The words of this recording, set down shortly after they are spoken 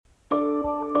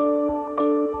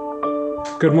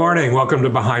Good morning. Welcome to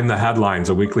Behind the Headlines,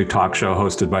 a weekly talk show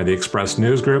hosted by the Express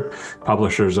News Group,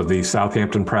 publishers of the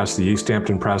Southampton Press, the East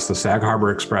Hampton Press, the Sag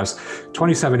Harbor Express,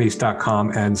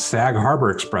 27east.com, and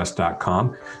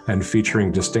sagharborexpress.com, and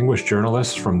featuring distinguished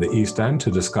journalists from the East End to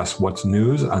discuss what's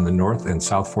news on the North and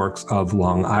South Forks of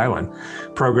Long Island.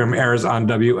 Program airs on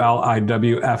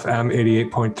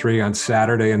WLIW-FM 88.3 on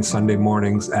Saturday and Sunday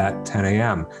mornings at 10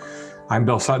 a.m. I'm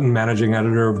Bill Sutton, managing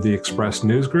editor of the Express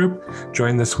News Group,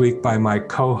 joined this week by my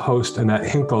co-host Annette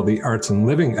Hinkle, the arts and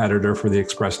living editor for the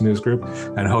Express News Group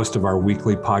and host of our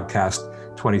weekly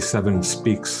podcast, 27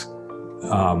 Speaks.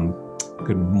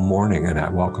 Good morning,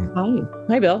 Annette. Welcome.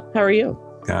 Hi, Bill. How are you?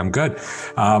 I'm good.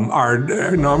 Our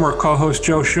normal co-host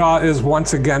Joe Shaw is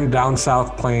once again down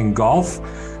south playing golf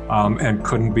and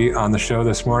couldn't be on the show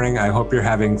this morning. I hope you're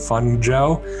having fun,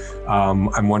 Joe.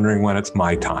 I'm wondering when it's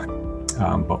my time.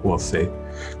 But we'll see.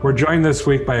 We're joined this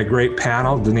week by a great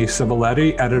panel. Denise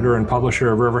Civiletti, editor and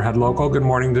publisher of Riverhead Local. Good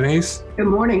morning, Denise. Good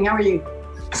morning. How are you?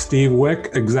 Steve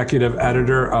Wick, executive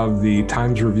editor of the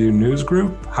Times Review News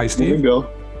Group. Hi, Steve. Good morning,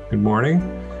 Bill. Good morning.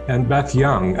 And Beth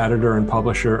Young, editor and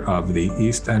publisher of the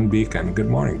East End Beacon. Good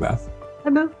morning, Beth.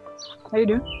 Hi, Bill. How you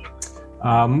doing?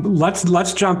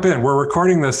 Let's jump in. We're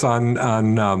recording this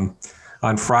on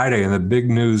Friday, and the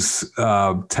big news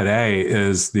today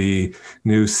is the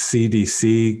new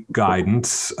CDC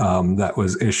guidance that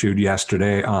was issued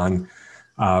yesterday on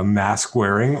mask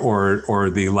wearing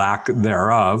or the lack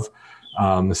thereof.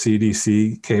 The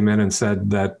CDC came in and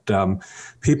said that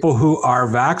people who are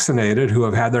vaccinated, who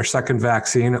have had their second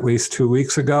vaccine at least 2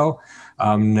 weeks ago,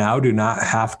 now do not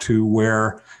have to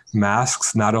wear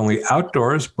masks, not only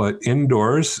outdoors, but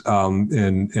indoors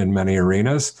in many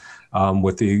arenas.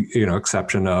 With the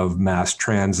exception of mass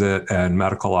transit and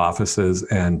medical offices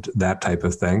and that type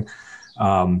of thing.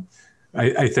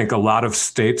 I think a lot of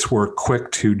states were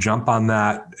quick to jump on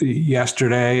that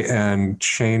yesterday and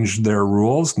change their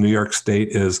rules. New York State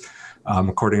is,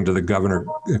 according to Governor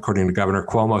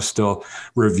Cuomo, still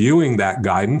reviewing that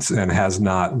guidance and has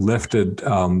not lifted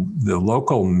the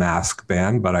local mask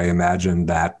ban, but I imagine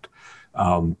that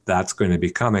that's going to be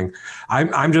coming.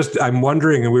 I'm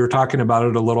wondering, and we were talking about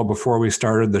it a little before we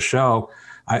started the show.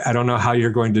 I don't know how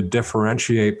you're going to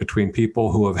differentiate between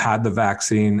people who have had the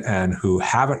vaccine and who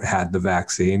haven't had the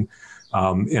vaccine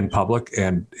in public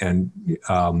and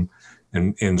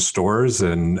in stores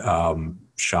and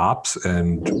shops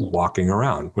and walking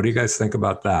around. What do you guys think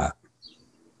about that?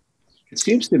 It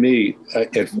seems to me,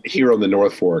 here on the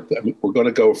North Fork, we're going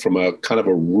to go from a kind of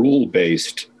a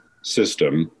rule-based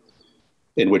system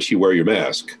in which you wear your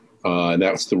mask, and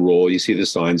that's the rule. You see the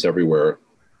signs everywhere.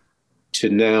 To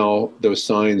now, those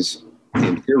signs,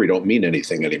 in theory, don't mean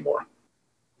anything anymore.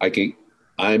 And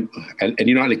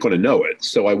you're not going to know it.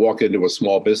 So I walk into a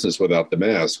small business without the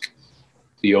mask.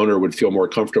 The owner would feel more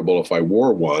comfortable if I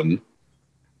wore one,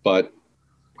 but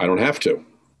I don't have to.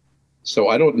 So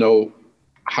I don't know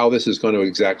how this is going to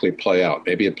exactly play out.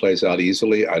 Maybe it plays out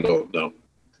easily. I don't know.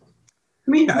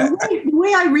 I mean, the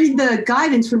way I read the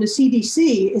guidance from the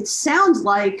CDC, it sounds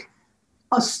like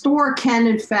a store can,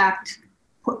 in fact,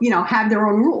 have their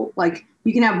own rule. Like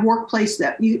you can have workplace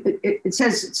that it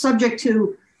says it's subject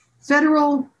to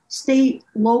federal, state,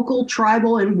 local,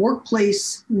 tribal, and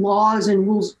workplace laws and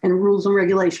rules and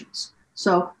regulations.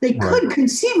 So they could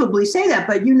conceivably say that,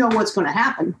 but you know what's going to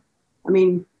happen. I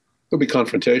mean, there'll be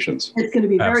confrontations. It's going to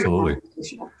be very Absolutely.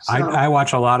 confrontational. So. I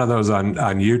watch a lot of those on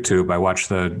YouTube. I watch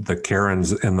the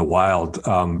Karens in the Wild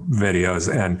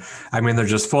videos. And I mean, they're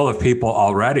just full of people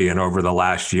already and over the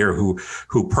last year who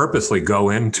purposely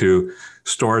go into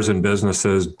stores and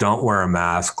businesses, don't wear a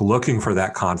mask, looking for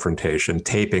that confrontation,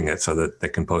 taping it so that they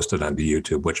can post it onto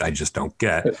YouTube, which I just don't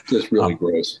get. It's just really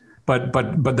gross. But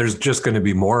there's just going to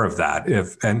be more of that.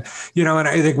 And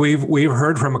I think we've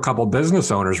heard from a couple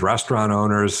business owners, restaurant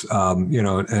owners,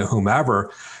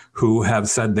 whomever, who have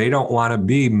said they don't want to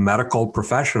be medical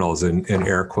professionals in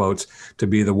air quotes, to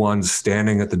be the ones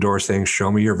standing at the door saying, show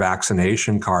me your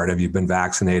vaccination card. Have you been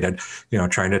vaccinated?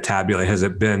 Trying to tabulate, has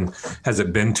it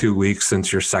been 2 weeks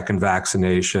since your second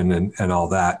vaccination and all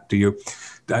that?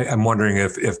 I'm wondering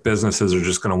if businesses are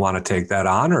just going to want to take that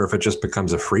on, or if it just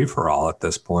becomes a free for all at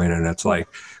this point, and it's like,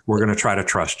 we're going to try to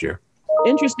trust you.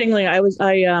 Interestingly,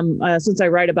 since I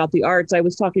write about the arts, I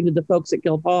was talking to the folks at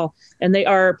Guildhall, and they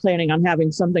are planning on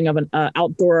having something of an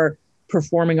outdoor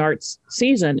performing arts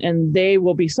season, and they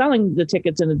will be selling the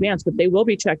tickets in advance, but they will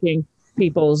be checking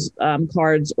people's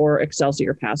cards or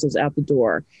Excelsior passes at the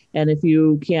door. And if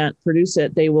you can't produce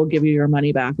it, they will give you your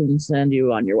money back and send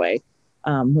you on your way.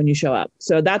 When you show up.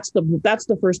 So that's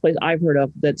the first place I've heard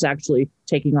of that's actually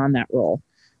taking on that role.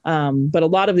 But a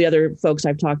lot of the other folks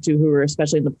I've talked to who are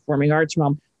especially in the performing arts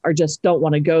realm are just don't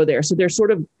want to go there. So they're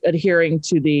sort of adhering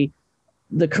to the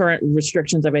current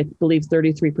restrictions of, I believe,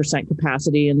 33%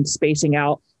 capacity and spacing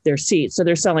out their seats. So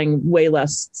they're selling way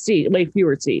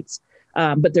fewer seats.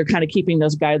 But they're kind of keeping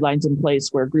those guidelines in place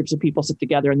where groups of people sit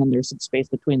together and then there's some space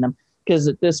between them. Because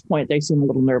at this point, they seem a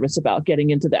little nervous about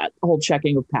getting into that whole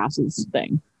checking of passes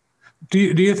thing. Do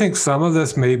you think some of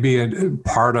this may be a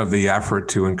part of the effort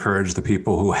to encourage the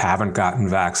people who haven't gotten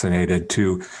vaccinated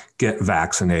to get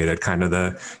vaccinated, kind of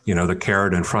the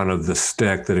carrot in front of the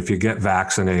stick, that if you get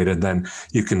vaccinated, then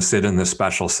you can sit in the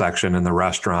special section in the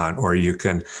restaurant, or you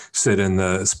can sit in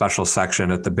the special section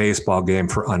at the baseball game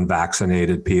for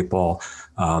unvaccinated people.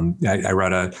 I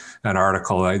read an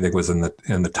article, I think it was in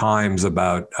the Times,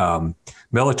 about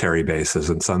military bases,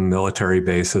 and some military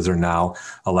bases are now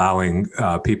allowing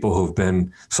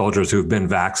soldiers who've been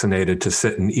vaccinated to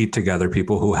sit and eat together.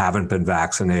 People who haven't been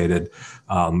vaccinated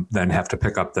then have to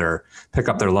pick up their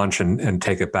lunch and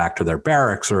take it back to their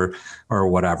barracks or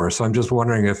whatever. So I'm just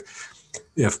wondering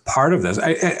if part of this,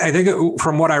 I think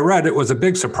from what I read, it was a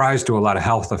big surprise to a lot of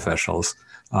health officials,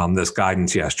 this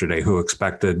guidance yesterday, who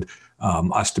expected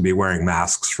us to be wearing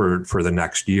masks for the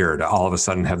next year, to all of a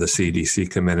sudden have the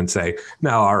CDC come in and say,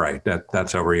 no, all right,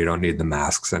 that's over. You don't need the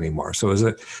masks anymore. So is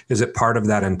it part of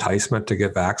that enticement to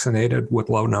get vaccinated with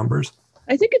low numbers?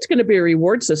 I think it's going to be a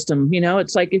reward system.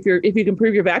 It's like if you can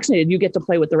prove you're vaccinated, you get to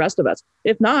play with the rest of us.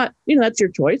 If not, that's your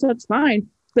choice. That's fine.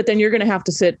 But then you're going to have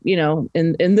to sit,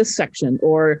 in this section,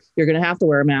 or you're going to have to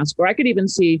wear a mask. Or I could even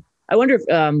see, I wonder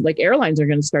if like airlines are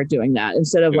going to start doing that.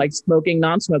 Instead of like smoking,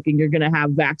 non-smoking, you're going to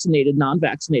have vaccinated,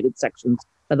 non-vaccinated sections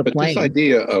of the plane. This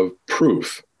idea of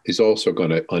proof is also going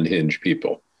to unhinge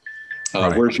people.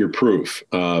 Right. Where's your proof?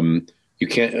 You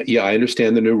can't, I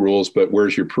understand the new rules, but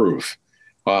where's your proof?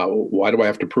 Why do I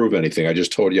have to prove anything? I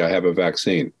just told you I have a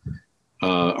vaccine.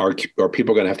 Are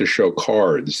people going to have to show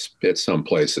cards at some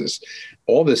places?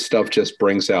 All this stuff just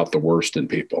brings out the worst in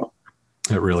people.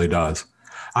 It really does.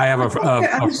 I have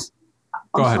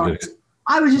go ahead, please.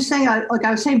 I was just saying, like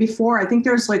I was saying before, I think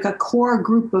there's like a core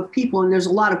group of people, and there's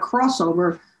a lot of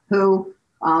crossover, who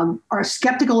are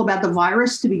skeptical about the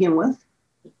virus to begin with,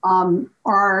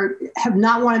 have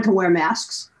not wanted to wear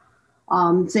masks,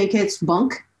 think it's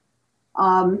bunk,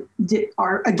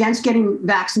 are against getting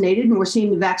vaccinated, and we're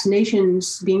seeing the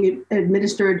vaccinations being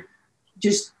administered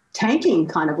just tanking,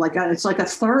 kind of like it's like a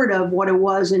third of what it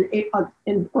was in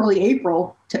early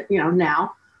April to,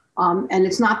 now. And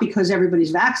it's not because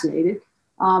everybody's vaccinated.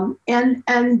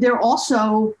 And they're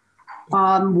also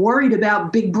worried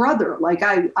about Big Brother. Like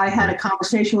I had a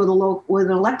conversation with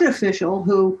an elected official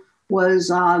who was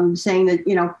saying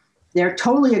that, they're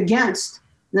totally against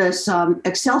this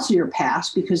Excelsior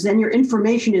pass, because then your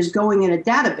information is going in a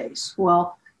database.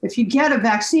 Well, if you get a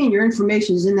vaccine, your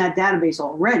information is in that database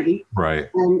already. Right.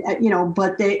 And,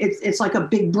 but it's like a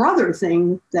Big Brother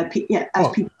thing that as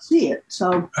people see it.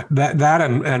 So that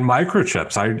and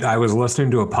microchips. I was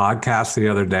listening to a podcast the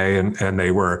other day, and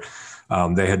they were,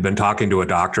 they had been talking to a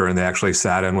doctor, and they actually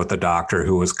sat in with the doctor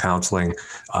who was counseling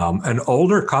an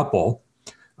older couple.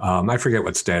 I forget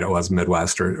what state it was,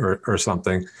 Midwest or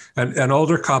something, an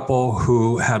older couple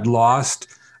who had lost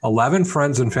 11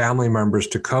 friends and family members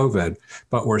to COVID,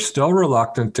 but were still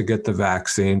reluctant to get the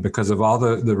vaccine because of all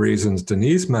the reasons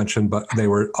Denise mentioned, but they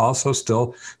were also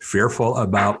still fearful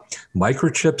about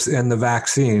microchips in the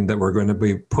vaccine that were going to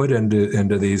be put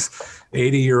into this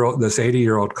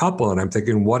 80-year-old couple. And I'm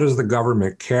thinking, what does the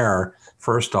government care,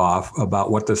 first off, about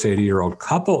what this 80-year-old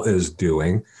couple is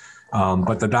doing?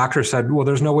 But the doctor said, well,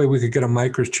 there's no way we could get a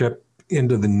microchip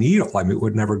into the needle. I mean, it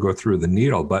would never go through the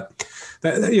needle. But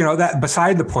that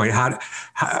beside the point. How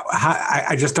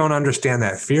I just don't understand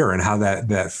that fear, and how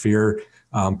that fear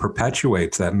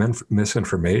perpetuates that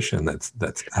misinformation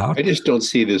that's out. I just don't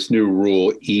see this new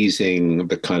rule easing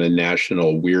the kind of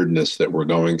national weirdness that we're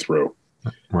going through.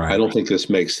 Right. I don't think this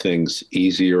makes things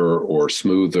easier or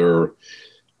smoother.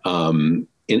 In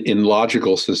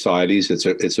logical societies,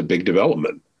 it's a big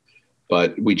development,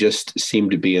 but we just seem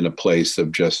to be in a place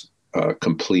of just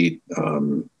complete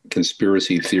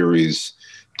conspiracy theories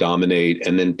dominate,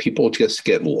 and then people just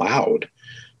get loud.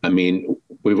 I mean,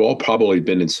 we've all probably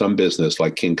been in some business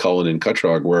like King Cullen and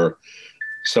Cuttrog, where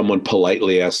someone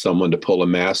politely asks someone to pull a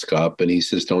mask up, and he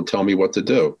says, "Don't tell me what to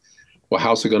do." Well,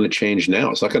 how's it going to change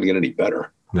now? It's not going to get any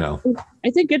better. No.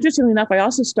 I think, interestingly enough, I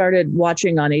also started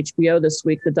watching on HBO this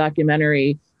week the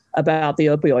documentary about the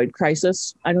opioid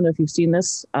crisis. I don't know if you've seen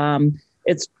this.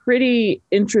 It's pretty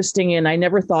interesting, and I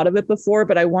never thought of it before,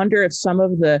 but I wonder if some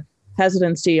of the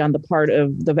hesitancy on the part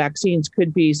of the vaccines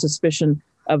could be suspicion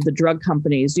of the drug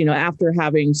companies, after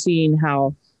having seen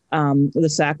how the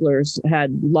Sacklers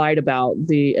had lied about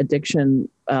the addiction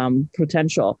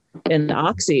potential in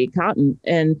OxyContin.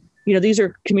 And, these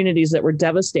are communities that were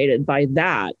devastated by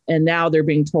that. And now they're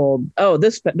being told, oh,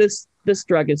 this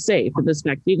drug is safe and this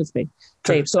vaccine is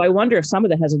safe. So I wonder if some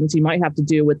of the hesitancy might have to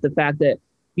do with the fact that,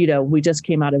 we just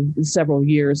came out of several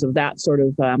years of that sort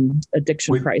of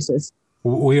addiction crisis.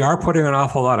 We are putting an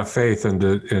awful lot of faith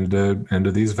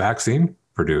into these vaccine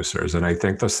producers. And I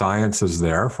think the science is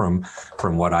there from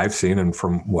what I've seen and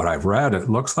from what I've read. It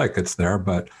looks like it's there,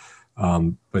 but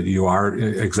you are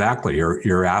exactly,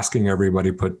 you're asking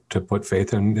everybody to put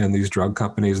faith in these drug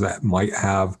companies that might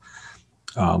have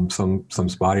some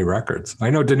spotty records. I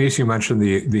know, Denise, you mentioned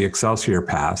the Excelsior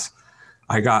Pass.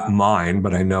 I got mine,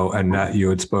 but I know, Annette, you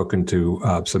had spoken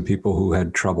to some people who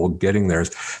had trouble getting theirs.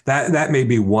 That may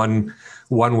be one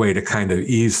way to kind of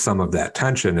ease some of that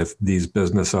tension if these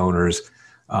business owners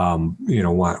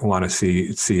want to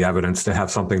see evidence, to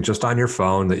have something just on your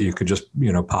phone that you could just,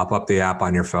 pop up the app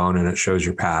on your phone and it shows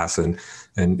your pass and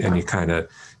you kind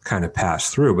of pass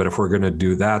through. But if we're going to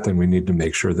do that, then we need to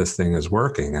make sure this thing is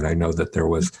working. And I know that there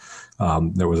was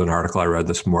an article I read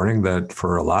this morning that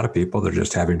for a lot of people, they're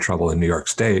just having trouble in New York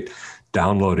State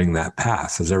downloading that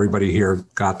pass. Has everybody here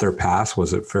got their pass?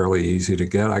 Was it fairly easy to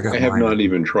get? I have not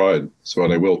even tried, so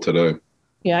I will today.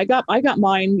 Yeah, I got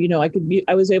mine.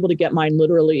 I was able to get mine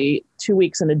literally 2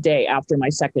 weeks and a day after my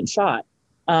second shot,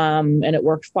 and it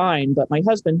worked fine. But my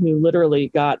husband, who literally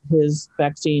got his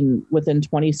vaccine within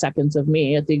 20 seconds of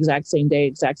me at the exact same day,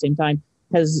 exact same time,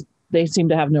 they seem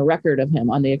to have no record of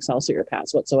him on the Excelsior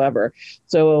Pass whatsoever.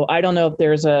 So I don't know if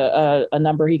there's a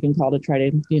number he can call to try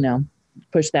to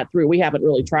push that through. We haven't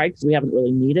really tried because we haven't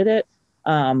really needed it.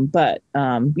 But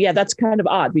that's kind of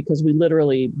odd because we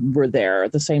literally were there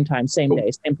at the same time, same day,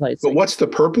 same place. But what's the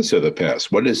purpose of the pass?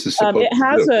 What is this supposed it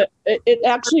has to do?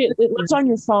 It's on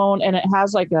your phone, and it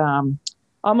has like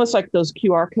almost like those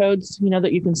QR codes,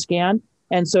 that you can scan.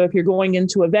 And so if you're going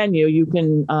into a venue, you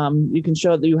can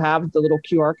show that you have the little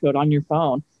QR code on your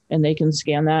phone, and they can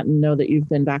scan that and know that you've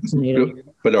been vaccinated.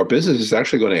 But our business is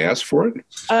actually going to ask for it?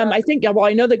 I think,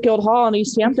 I know that Guildhall in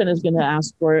East Hampton is going to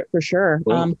ask for it for sure.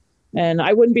 Well, and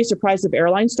I wouldn't be surprised if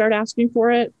airlines start asking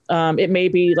for it. It may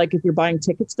be like if you're buying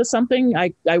tickets to something.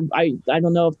 I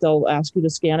don't know if they'll ask you to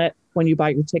scan it when you buy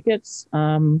your tickets.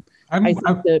 I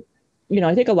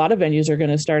think a lot of venues are going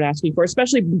to start asking for,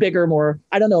 especially bigger, more.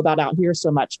 I don't know about out here so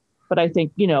much, but I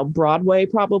think Broadway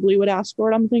probably would ask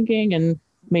for it. I'm thinking, and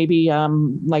maybe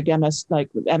like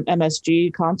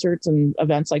MSG concerts and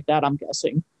events like that. I'm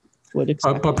guessing.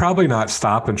 But probably not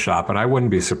Stop and Shop. And I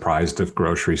wouldn't be surprised if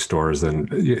grocery stores,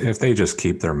 and if they just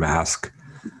keep their mask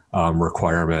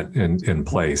requirement in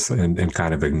place and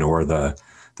kind of ignore the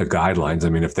guidelines. I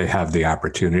mean, if they have the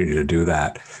opportunity to do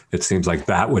that, it seems like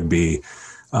that would be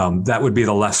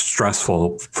the less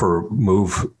stressful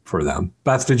move for them.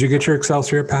 Beth, did you get your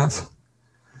Excelsior Pass?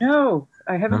 No,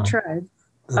 I haven't tried.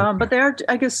 But they are,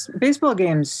 I guess, baseball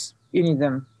games, you need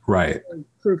them. Right.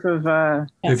 Proof of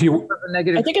if you a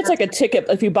negative. I think it's like a ticket.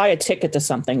 If you buy a ticket to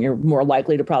something, you're more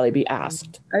likely to probably be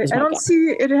asked. I don't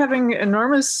see it having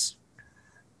enormous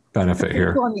benefit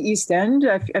here on the East End.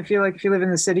 I feel like if you live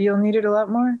in the city, you'll need it a lot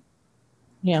more.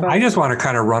 Yeah. I just want to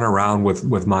kind of run around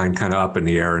with mine kind of up in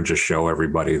the air and just show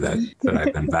everybody that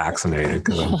I've been vaccinated,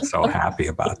 because I'm so happy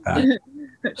about that.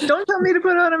 Don't tell me to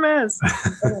put on a mask.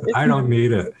 I don't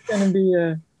need it. It's going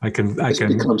to be This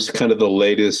becomes kind of the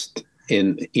latest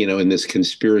in this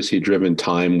conspiracy-driven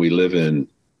time we live in.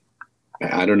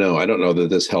 I don't know. I don't know that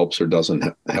this helps or doesn't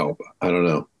help. I don't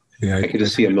know. Yeah, I could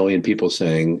just see a million people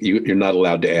saying, you're not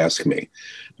allowed to ask me.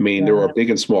 I mean, there are big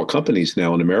and small companies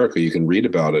now in America, you can read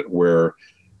about it, where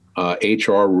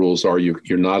HR rules are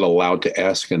you're not allowed to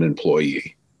ask an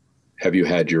employee, have you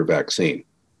had your vaccine?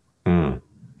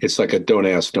 It's like a don't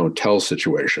ask, don't tell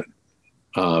situation.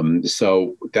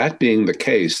 So that being the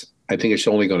case, I think it's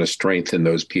only going to strengthen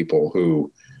those people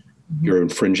who you're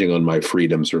infringing on my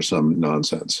freedoms or some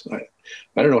nonsense.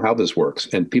 I don't know how this works.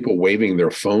 And people waving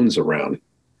their phones around.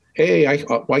 Hey,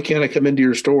 why can't I come into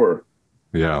your store?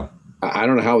 Yeah. I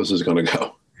don't know how this is going to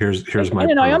go. Here's my.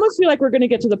 I almost feel like we're going to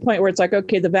get to the point where it's like,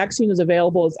 okay, the vaccine is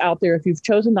available, it's out there. If you've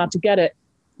chosen not to get it,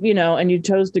 and you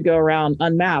chose to go around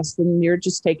unmasked, then you're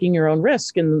just taking your own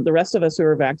risk. And the rest of us who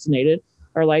are vaccinated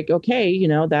are like, okay,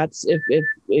 that's if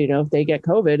they get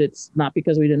COVID, it's not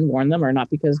because we didn't warn them or not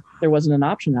because there wasn't an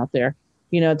option out there.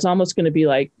 It's almost going to be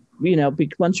like,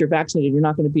 once you're vaccinated, you're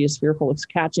not going to be as fearful of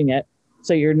catching it.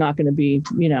 So you're not going to be,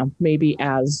 maybe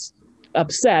as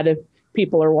upset if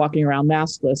people are walking around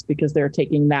maskless because they're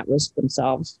taking that risk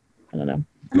themselves. I don't know.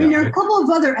 I mean, there are a couple of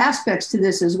other aspects to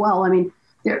this as well. I mean,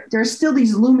 there's still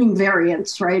these looming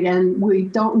variants, right? And we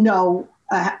don't know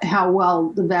how well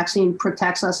the vaccine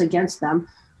protects us against them.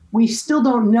 We still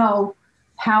don't know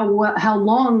how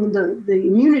long the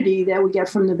immunity that we get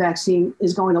from the vaccine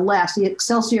is going to last. The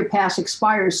Excelsior Pass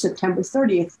expires September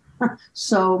 30th.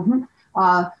 So,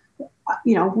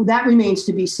 that remains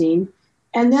to be seen.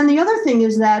 And then the other thing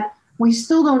is that we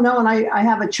still don't know, and I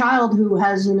have a child who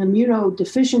has an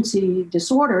immunodeficiency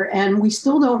disorder, and we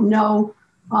still don't know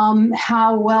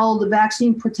how well the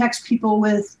vaccine protects people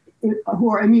who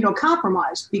are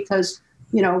immunocompromised, because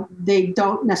they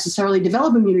don't necessarily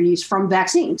develop immunities from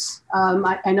vaccines.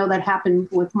 I know that happened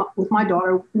with my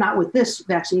daughter, not with this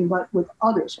vaccine, but with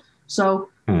others. So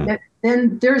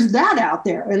then there's that out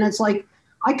there, and it's like,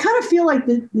 I kind of feel like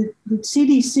the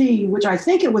CDC, which I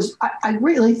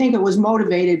really think it was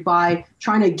motivated by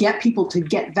trying to get people to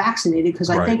get vaccinated,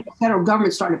 because I think the federal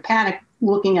government started to panic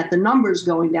looking at the numbers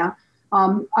going down.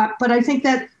 But I think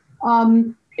that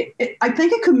I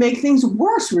think it could make things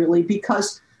worse, really,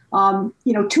 because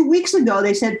 2 weeks ago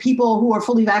they said people who are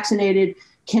fully vaccinated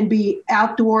can be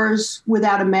outdoors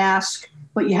without a mask,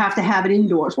 but you have to have it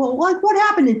indoors. Well, what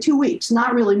happened in 2 weeks?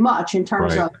 Not really much in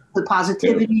terms of the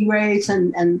positivity rates,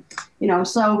 and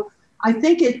So I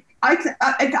think I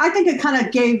think it kind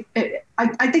of gave.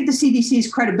 I think the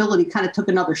CDC's credibility kind of took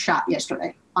another shot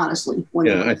yesterday. Honestly,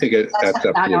 I think that's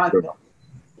definitely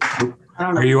true.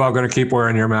 Are you all going to keep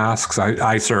wearing your masks?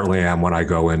 I certainly am when I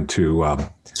go into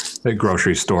the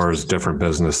grocery stores, different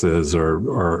businesses,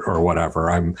 or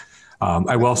whatever.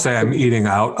 I will say I'm eating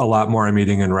out a lot more. I'm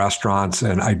eating in restaurants,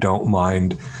 and I don't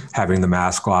mind having the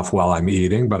mask off while I'm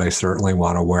eating, but I certainly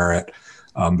want to wear it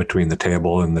between the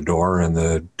table and the door, and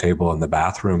the table and the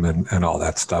bathroom, and all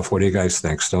that stuff. What do you guys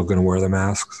think? Still going to wear the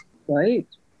masks? Right.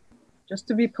 Just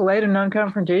to be polite and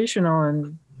non-confrontational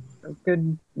and a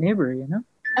good neighbor,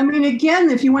 I mean, again,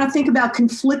 if you want to think about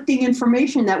conflicting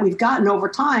information that we've gotten over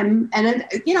time, and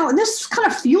this kind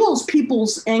of fuels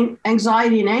people's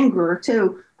anxiety and anger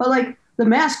too. But like, the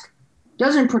mask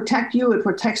doesn't protect you; it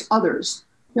protects others.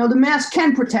 The mask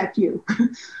can protect you.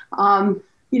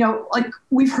 Like,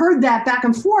 we've heard that back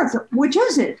and forth. Which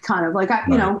is it? Kind of like,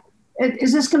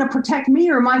 is this going to protect me,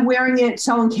 or am I wearing it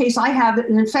so in case I have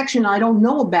an infection, I don't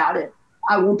know about it,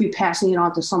 I won't be passing it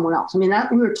on to someone else? I mean,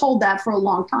 we were told that for a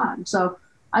long time. So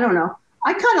I don't know.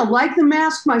 I kind of like the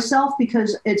mask myself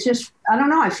because it's just, I don't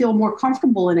know, I feel more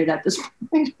comfortable in it at this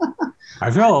point.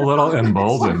 I feel a little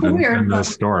emboldened in the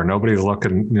store. Nobody's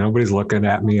looking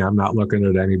at me. I'm not looking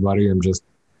at anybody. I'm just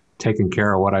taking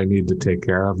care of what I need to take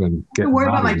care of and get. I'm worried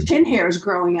about my chin hairs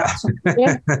growing out.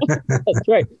 Yeah. That's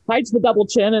right. Hides the double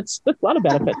chin. It's a lot of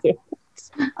benefit too.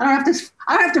 I don't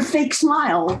have to fake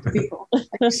smile to people.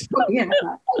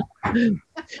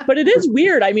 But it is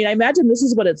weird. I mean, I imagine this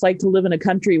is what it's like to live in a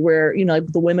country where,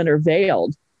 the women are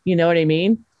veiled. You know what I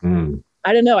mean? Mm.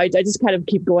 I don't know. I just kind of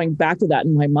keep going back to that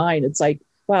in my mind. It's like,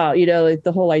 wow, like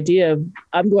the whole idea of,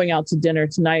 I'm going out to dinner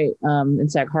tonight in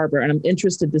Sag Harbor, and I'm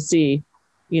interested to see,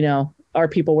 are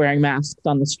people wearing masks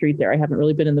on the street there? I haven't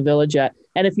really been in the Village yet.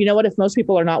 And if most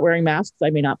people are not wearing masks,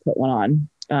 I may not put one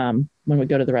on when we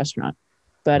go to the restaurant.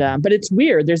 But it's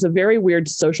weird. There's a very weird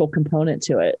social component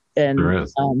to it, and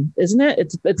isn't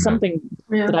it? It's something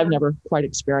that I've never quite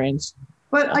experienced.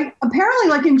 But apparently,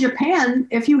 like in Japan,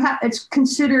 it's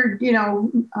considered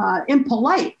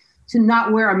impolite to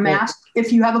not wear a mask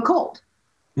if you have a cold.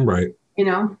 Right.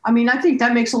 I mean, I think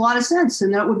that makes a lot of sense,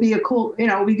 and that would be a cool.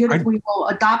 It would be good if we all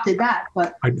adopted that.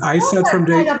 But I said from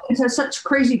day up into such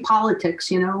crazy politics,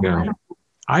 Yeah.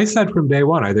 I said from day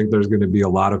one, I think there's going to be a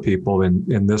lot of people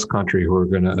in this country who are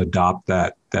going to adopt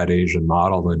that Asian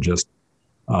model and just,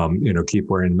 keep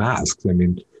wearing masks. I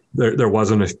mean, there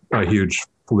wasn't a huge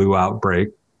flu outbreak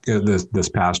this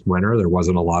past winter. There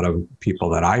wasn't a lot of people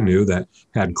that I knew that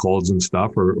had colds and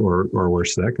stuff or were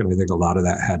sick. And I think a lot of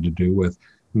that had to do with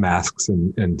masks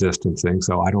and distancing.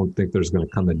 So I don't think there's going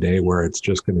to come a day where it's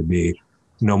just going to be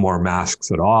no more masks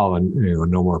at all and,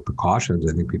 no more precautions.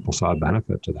 I think people saw a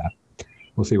benefit to that.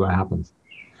 We'll see what happens.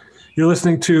 You're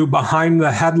listening to Behind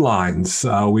the Headlines,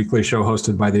 a weekly show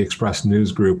hosted by the Express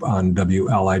News Group on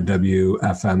WLIW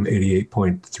FM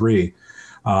 88.3.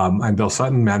 I'm Bill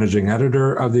Sutton, managing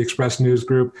editor of the Express News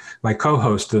Group. My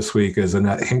co-host this week is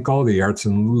Annette Hinkle, the arts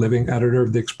and living editor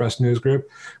of the Express News Group.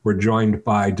 We're joined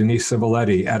by Denise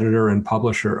Civiletti, editor and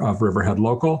publisher of Riverhead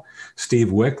Local,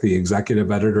 Steve Wick, the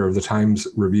executive editor of the Times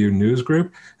Review News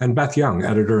Group, and Beth Young,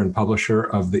 editor and publisher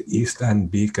of the East End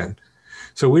Beacon.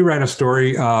 So we ran a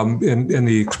story in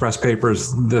the Express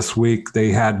papers this week.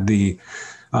 They had the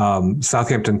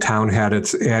Southampton Town had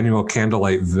its annual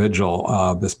candlelight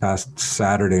vigil this past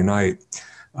Saturday night.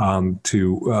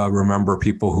 to remember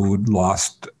people who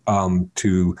lost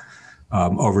to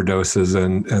overdoses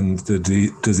and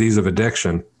the disease of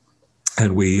addiction.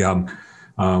 And we,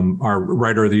 our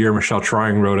writer of the year, Michelle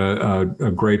Trying, wrote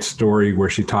a great story where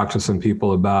she talked to some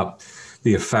people about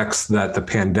the effects that the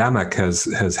pandemic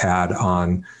has had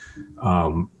on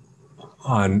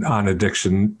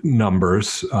addiction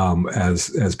numbers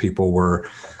as people were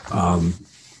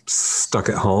stuck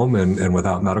at home and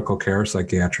without medical care,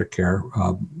 psychiatric care,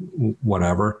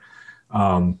 whatever.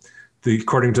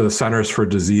 According to the Centers for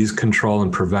Disease Control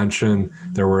and Prevention,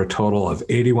 there were a total of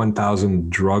 81,000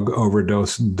 drug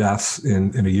overdose deaths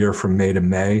in a year from May to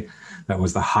May. That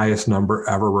was the highest number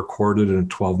ever recorded in a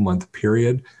 12-month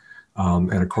period.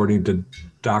 And according to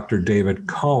Dr. David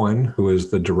Cohen, who is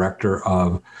the director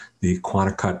of the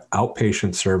Quanticut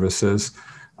Outpatient Services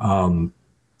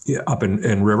up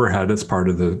in Riverhead, as part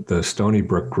of the Stony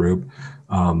Brook group,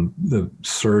 the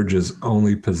surge is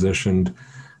only positioned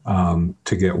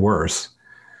to get worse.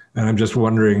 And I'm just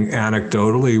wondering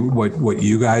anecdotally what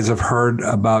you guys have heard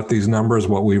about these numbers,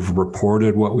 what we've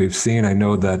reported, what we've seen. I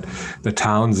know that the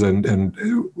towns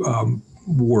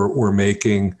were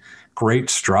making great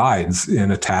strides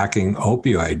in attacking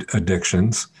opioid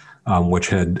addictions, which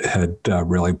had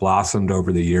really blossomed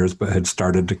over the years, but had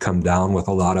started to come down with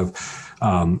a lot of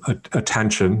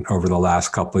attention over the last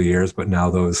couple of years. But now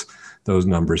those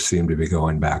numbers seem to be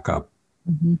going back up.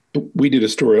 Mm-hmm. We did a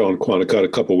story on Quanticut a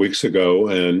couple of weeks ago,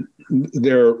 and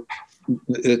the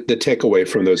takeaway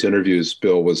from those interviews,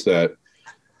 Bill, was that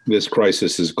this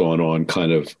crisis has gone on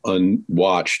kind of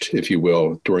unwatched, if you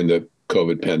will, during the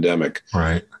COVID pandemic,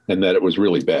 right? And that it was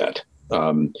really bad.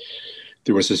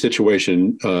 There was a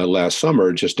situation last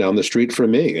summer just down the street from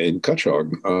me in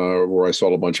Cutchogue, where I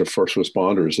saw a bunch of first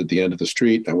responders at the end of the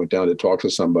street. I went down to talk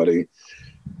to somebody,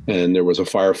 and there was a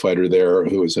firefighter there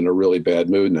who was in a really bad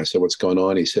mood. And I said, "What's going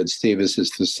on?" He said, "Steve, this is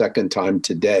the second time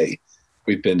today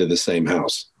we've been to the same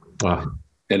house." Wow.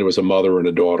 And it was a mother and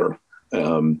a daughter.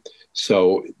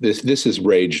 So this has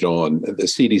raged on. The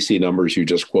CDC numbers you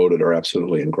just quoted are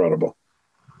absolutely incredible.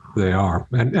 They are.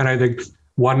 And I think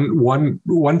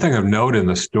one thing of note in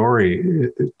the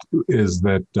story is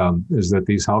that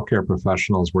these healthcare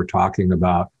professionals were talking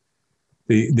about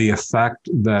the effect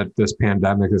that this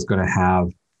pandemic is going to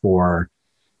have for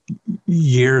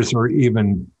years or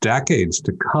even decades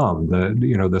to come.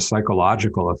 The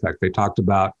psychological effect. They talked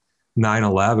about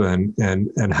 9/11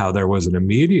 and how there was an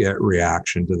immediate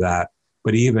reaction to that.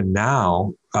 But even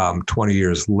now, 20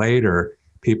 years later,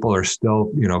 people are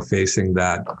still, facing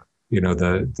that,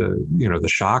 the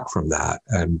shock from that,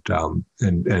 and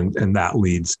that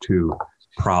leads to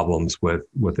problems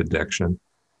with addiction.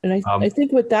 And I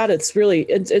think with that, it's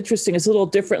interesting. It's a little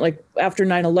different. Like after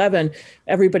 9/11,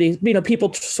 everybody,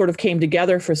 people sort of came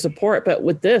together for support. But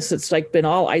with this, it's like been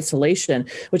all isolation,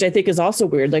 which I think is also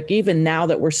weird. Like even now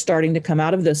that we're starting to come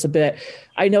out of this a bit,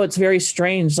 I know it's very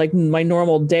strange. Like my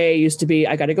normal day used to be,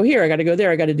 I got to go here, I got to go there,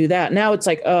 I got to do that. Now it's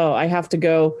like, oh, I have to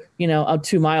go,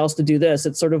 2 miles to do this.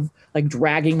 It's sort of like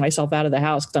dragging myself out of the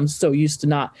house because I'm so used to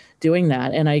not doing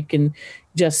that. And I can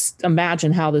just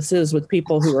imagine how this is with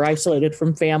people who are isolated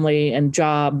from family and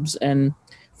jobs and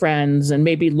friends and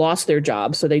maybe lost their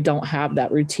jobs, so they don't have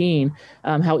that routine,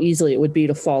 how easily it would be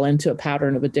to fall into a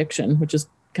pattern of addiction, which is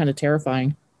kind of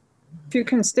terrifying. If you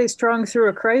can stay strong through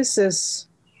a crisis,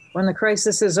 when the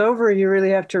crisis is over, you really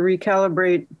have to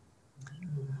recalibrate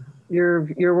your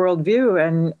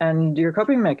worldview and your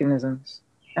coping mechanisms.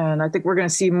 And I think we're going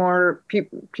to see more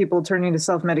people turning to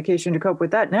self-medication to cope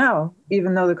with that now,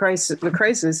 even though the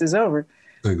crisis is over.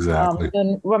 Exactly.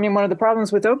 One of the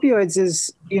problems with opioids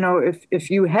is,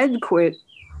 if you had quit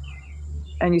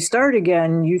and you start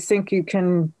again, you think you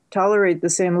can tolerate the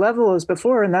same level as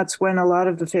before, and that's when a lot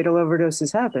of the fatal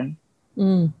overdoses happen.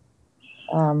 Mm.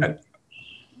 I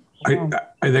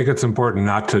think it's important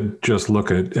not to just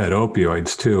look at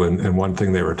opioids too. And one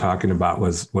thing they were talking about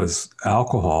was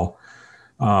alcohol.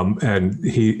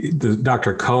 And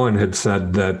Dr. Cohen had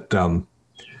said that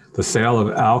the sale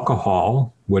of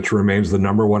alcohol, which remains the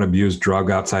number one abused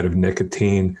drug outside of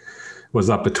nicotine, was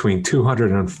up between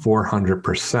 200 and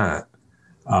 400%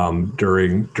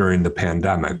 during the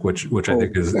pandemic, which I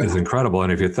think is incredible.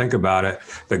 And if you think about it,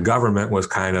 the government was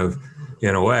kind of,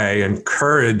 in a way,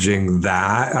 encouraging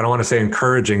that. I don't want to say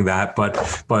encouraging that, but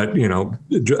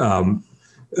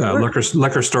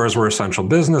liquor stores were essential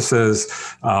businesses.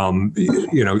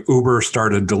 Uber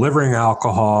started delivering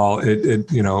alcohol.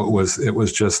 It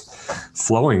was just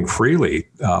flowing freely.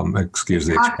 Excuse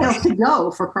the expression. Cocktails to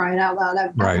go, for crying out loud.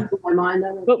 That Right. blew my mind.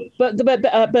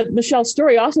 But Michelle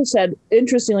Story also said,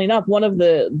 interestingly enough, one of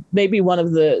the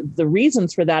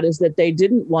reasons for that is that they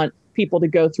didn't want people to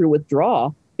go through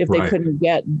withdrawal if they couldn't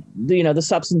get the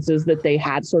substances that they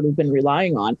had sort of been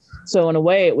relying on. So in a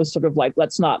way, it was sort of like,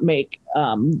 let's not make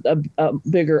a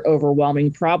bigger,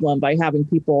 overwhelming problem by having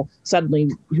people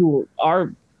suddenly who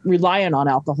are reliant on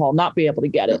alcohol not be able to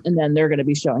get it, and then they're going to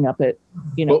be showing up at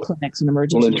clinics and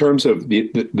emergency. Well, in terms of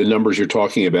the numbers you're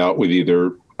talking about with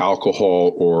either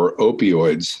alcohol or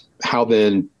opioids, how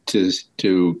then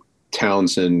do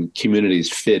towns and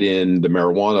communities fit in the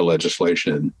marijuana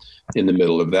legislation in the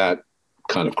middle of that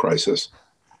kind of crisis?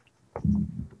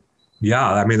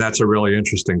 Yeah, I mean, that's a really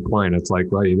interesting point. It's like,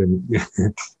 well, you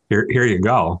didn't. Here you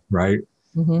go, right?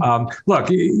 Mm-hmm. Look,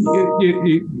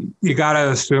 you got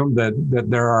to assume that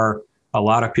there are a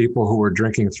lot of people who are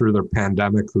drinking through the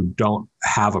pandemic who don't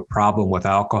have a problem with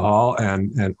alcohol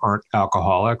and aren't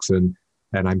alcoholics, and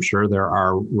I'm sure there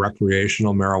are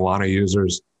recreational marijuana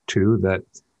users too that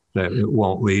it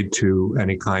won't lead to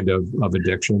any kind of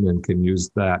addiction and can use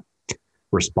that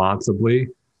responsibly.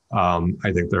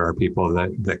 I think there are people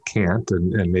that can't,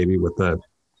 and maybe with the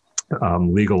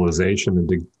legalization and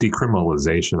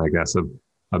decriminalization, I guess, of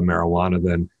marijuana,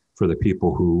 then for the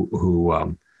people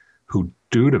who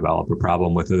do develop a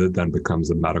problem with it then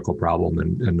becomes a medical problem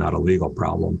and not a legal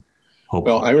problem.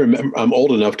 Hopefully. Well, I remember, I'm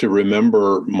old enough to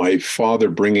remember my father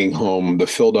bringing home the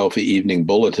Philadelphia Evening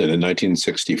Bulletin in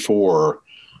 1964.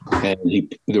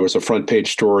 And there was a front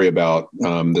page story about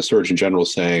the Surgeon General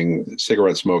saying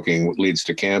cigarette smoking leads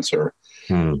to cancer.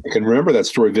 I can remember that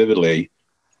story vividly.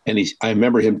 And I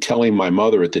remember him telling my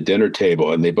mother at the dinner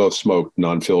table, and they both smoked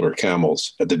non-filter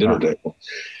Camels at the dinner table.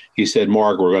 He said,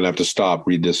 "Mark, we're going to have to stop,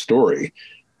 read this story."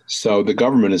 So the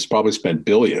government has probably spent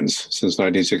billions since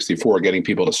 1964 getting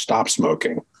people to stop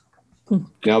smoking.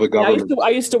 Now the government. I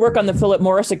used to work on the Philip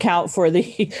Morris account for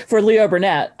Leo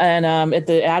Burnett and at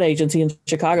the ad agency in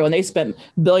Chicago, and they spent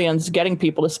billions getting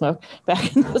people to smoke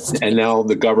back in the States. And now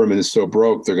the government is so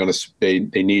broke, they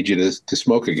need you to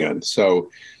smoke again. So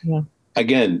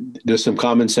again, there's some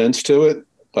common sense to it,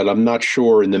 but I'm not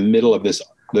sure in the middle of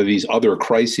these other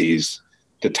crises,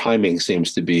 the timing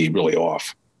seems to be really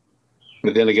off.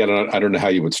 But then again, I don't know how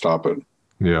you would stop it.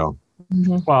 Yeah.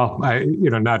 Mm-hmm. Well,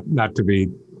 not to be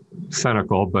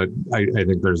cynical, but I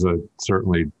think there's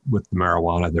certainly with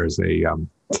marijuana, there's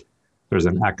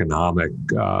an economic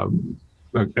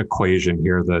equation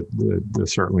here that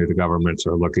certainly the governments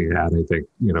are looking at. I think,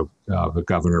 the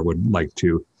governor would like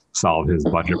to solve his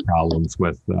budget problems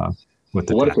with the. What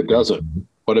if it doesn't?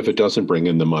 What if it doesn't bring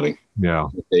in the money? Yeah.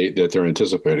 That they're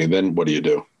anticipating? Then what do you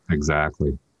do?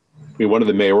 Exactly. I mean, one of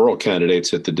the mayoral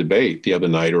candidates at the debate the other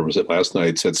night, or was it last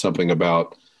night, said something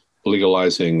about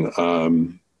legalizing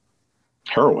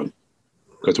heroin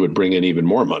because it would bring in even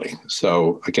more money.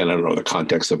 So again, I don't know the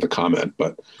context of the comment,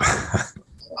 but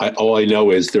all I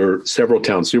know is there are several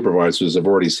town supervisors have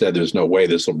already said there's no way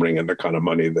this will bring in the kind of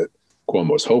money that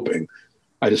Cuomo's hoping.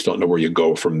 I just don't know where you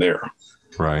go from there.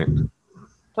 Right.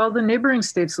 Well, the neighboring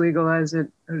states legalize it.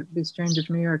 It would be strange if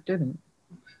New York didn't.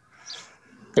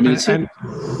 I mean,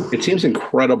 it seems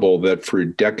incredible that for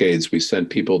decades we sent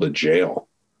people to jail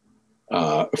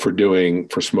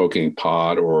for smoking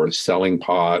pot or selling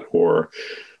pot. Or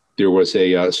there was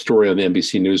a story on the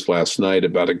NBC News last night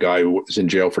about a guy who was in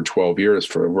jail for 12 years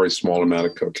for a very small amount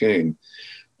of cocaine.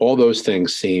 All those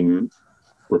things seem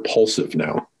repulsive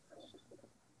now.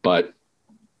 But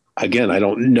again, I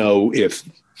don't know if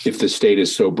the state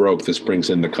is so broke, this brings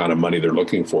in the kind of money they're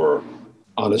looking for.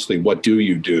 Honestly, what do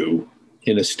you do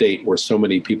in a state where so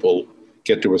many people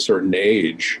get to a certain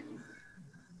age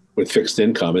with fixed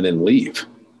income and then leave?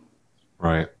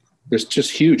 Right. There's just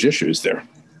huge issues there.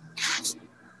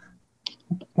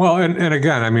 Well, and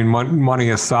again, I mean,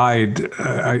 money aside,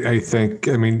 I think,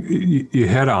 I mean, you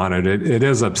hit on it. It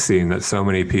is obscene that so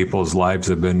many people's lives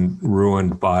have been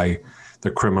ruined by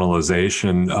the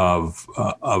criminalization of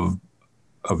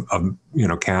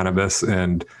cannabis.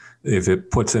 And if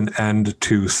it puts an end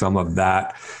to some of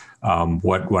that,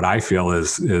 what I feel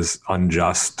is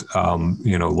unjust,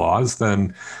 laws,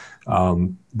 then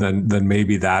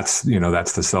maybe that's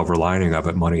the silver lining of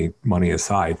it. Money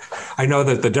aside, I know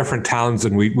that the different towns,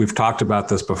 and we've talked about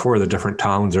this before, the different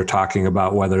towns are talking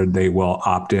about whether they will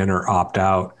opt in or opt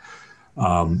out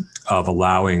of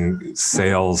allowing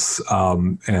sales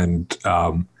and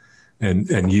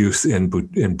use in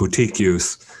boutique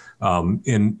use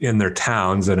in their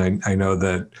towns. And I know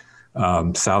that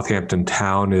Southampton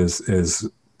Town is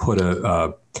put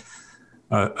a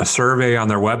survey on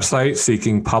their website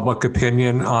seeking public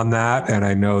opinion on that, and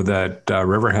I know that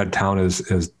Riverhead Town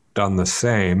has done the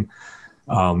same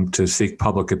to seek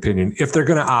public opinion. If they're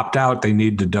going to opt out, they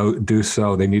need to do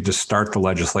so. They need to start the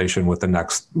legislation within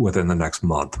the next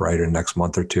month, right, or next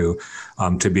month or two,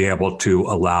 to be able to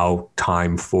allow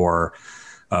time for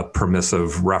a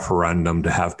permissive referendum to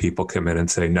have people come in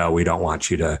and say, no, we don't want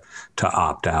you to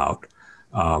opt out.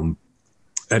 And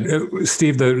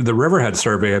Steve, the Riverhead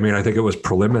survey, I mean, I think it was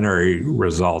preliminary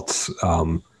results,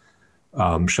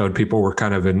 showed people were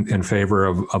kind of in favor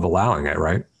of allowing it,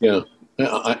 right? Yeah.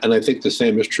 And I think the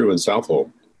same is true in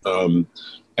Southold.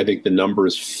 I think the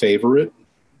numbers favor it.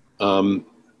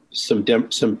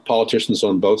 Some politicians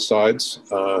on both sides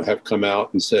have come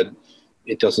out and said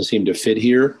it doesn't seem to fit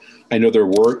here. I know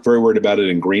they're very worried about it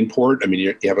in Greenport. I mean,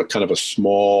 you have a kind of a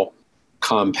small,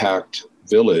 compact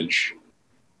village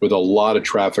with a lot of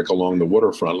traffic along the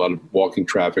waterfront, a lot of walking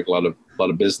traffic, a lot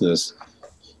of business.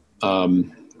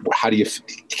 Can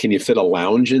you fit a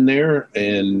lounge in there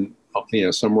and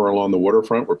somewhere along the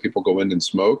waterfront where people go in and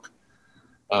smoke?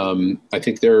 I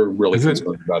think they're really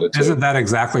concerned about it too. Isn't that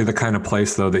exactly the kind of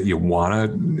place though that you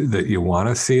want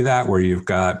to see that, where you've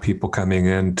got people coming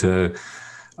in to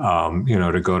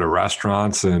to go to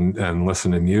restaurants and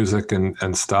listen to music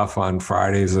and stuff on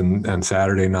Fridays and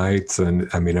Saturday nights? And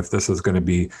I mean, if this is going to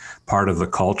be part of the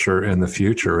culture in the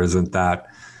future, isn't that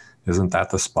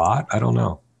the spot? I don't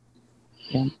know.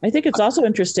 Yeah. I think it's also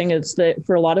interesting is that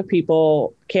for a lot of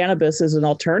people, cannabis is an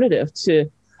alternative to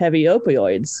heavy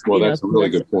opioids. Well, that's a really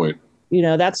good point.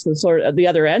 That's the sort of the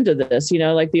other end of this,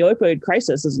 like the opioid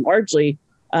crisis is largely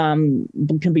can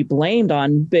be blamed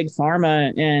on big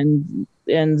pharma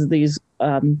and these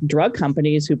drug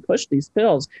companies who push these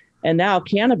pills. And now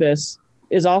cannabis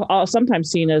is all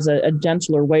sometimes seen as a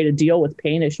gentler way to deal with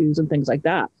pain issues and things like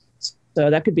that. So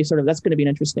that could be that's going to be an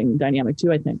interesting dynamic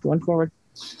too, I think, going forward.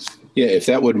 Yeah, if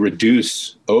that would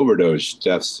reduce overdose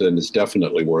deaths, then it's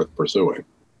definitely worth pursuing.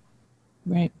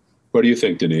 Right. What do you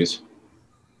think, Denise?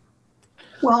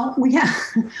 Well, we have,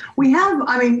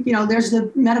 I mean, there's the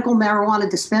medical marijuana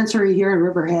dispensary here in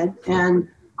Riverhead, and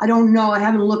I don't know, I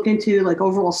haven't looked into like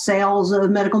overall sales of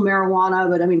medical marijuana,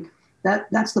 but I mean,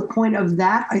 that's the point of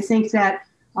that. I think that,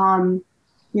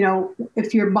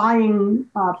 if you're buying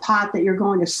pot that you're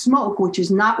going to smoke, which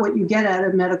is not what you get at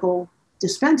a medical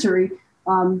dispensary,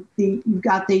 you've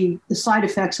got the side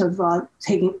effects of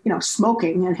taking,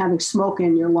 smoking and having smoke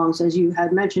in your lungs, as you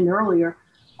had mentioned earlier.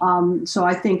 So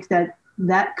I think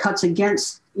that cuts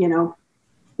against,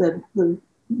 the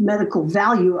medical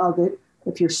value of it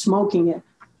if you're smoking it.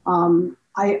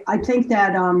 I think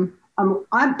that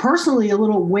I'm personally a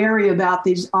little wary about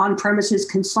these on-premises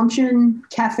consumption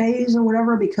cafes or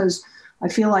whatever, because I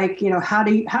feel like,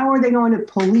 how are they going to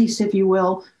police, if you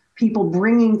will, people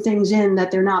bringing things in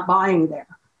that they're not buying there?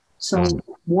 So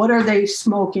what are they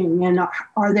smoking, and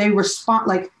are they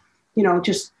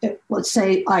just let's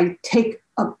say I take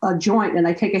a joint and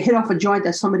I take a hit off a joint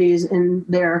that somebody is in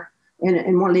there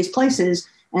in one of these places,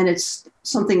 and it's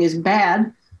something is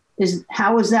bad,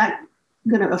 how is that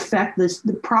going to affect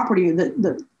the property of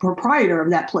the proprietor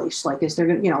of that place? Like, is there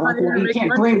going to, you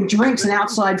can't bring drinks and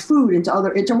outside food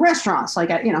into restaurants. Like,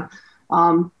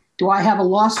 do I have a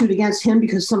lawsuit against him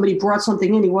because somebody brought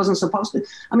something in he wasn't supposed to?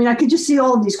 I mean, I could just see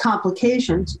all of these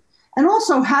complications. And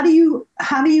also, how do you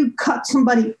cut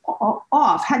somebody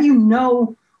off? How do you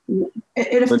know?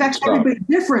 It affects everybody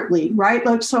differently, right?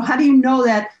 Like, so how do you know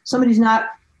that somebody's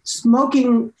not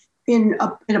smoking in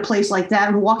a place like that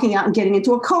and walking out and getting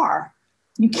into a car?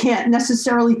 You can't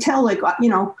necessarily tell,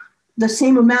 the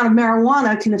same amount of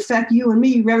marijuana can affect you and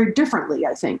me very differently,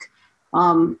 I think.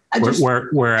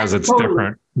 Whereas it's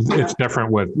different. It's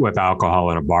different with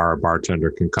alcohol in a bar. A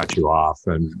bartender can cut you off,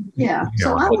 and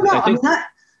So I don't know.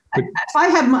 If I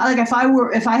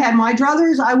had my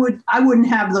druthers, I wouldn't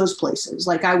have those places.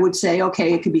 Like, I would say,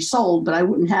 okay, it could be sold, but I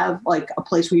wouldn't have like a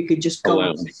place where you could just go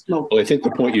and smoke. Well, I think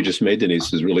the point you just made,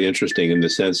 Denise, is really interesting in the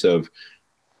sense of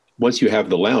once you have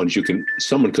the lounge,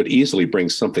 someone could easily bring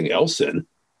something else in.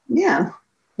 Yeah.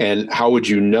 And how would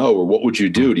you know, or what would you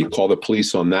do? Do you call the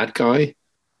police on that guy?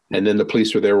 And then the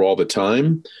police are there all the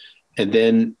time. And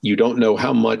then you don't know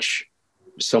how much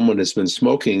someone has been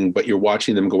smoking, but you're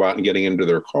watching them go out and getting into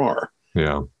their car.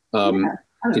 Yeah. I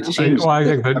think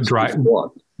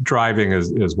that driving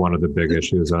is one of the big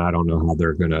issues, and I don't know how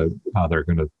they're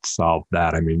gonna solve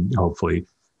that. I mean, hopefully,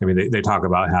 they talk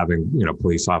about having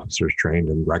police officers trained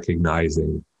in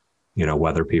recognizing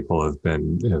whether people have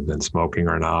been smoking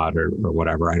or not or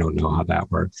whatever. I don't know how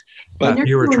that works. But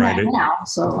you were trying to now,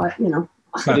 so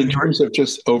But in terms of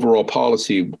just overall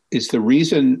policy, is the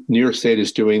reason New York State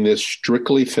is doing this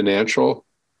strictly financial,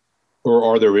 or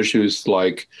are there issues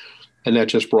like, Annette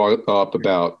just brought up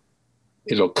about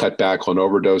it'll cut back on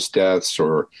overdose deaths,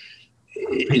 or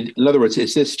in other words,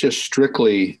 is this just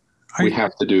strictly we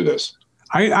have to do this?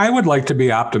 I would like to be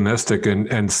optimistic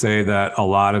and say that a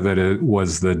lot of it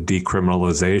was the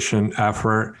decriminalization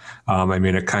effort. I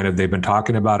mean, they've been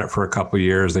talking about it for a couple of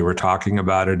years. They were talking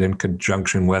about it in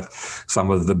conjunction with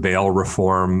some of the bail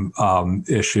reform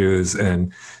issues,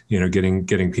 and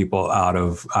getting people out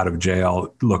of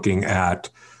jail, looking at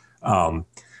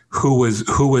who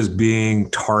was being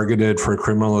targeted for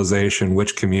criminalization,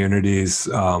 which communities,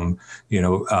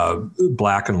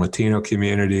 Black and Latino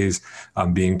communities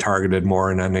being targeted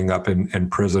more and ending up in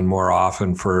prison more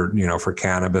often for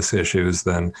cannabis issues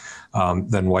than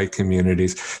white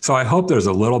communities. So I hope there's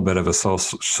a little bit of a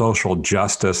social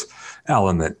justice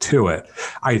element to it.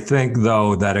 I think,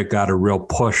 though, that it got a real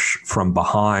push from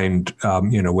behind,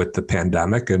 with the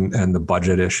pandemic and the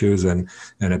budget issues, and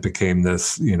it became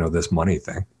this money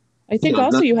thing. I think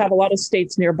also you have a lot of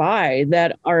states nearby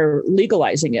that are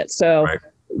legalizing it. So, right.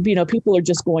 People are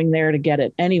just going there to get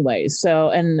it anyway. So,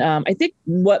 and I think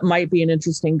what might be an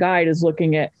interesting guide is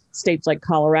looking at states like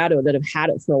Colorado that have had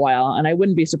it for a while. And I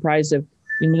wouldn't be surprised if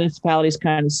municipalities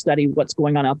kind of study what's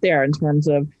going on out there in terms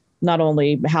of not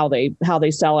only how they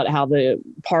sell it, how the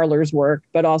parlors work,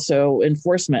 but also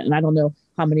enforcement. And I don't know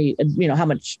how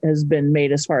much has been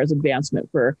made as far as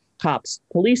advancement for cops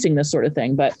policing this sort of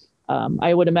thing. But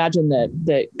I would imagine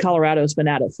that Colorado's been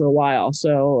at it for a while.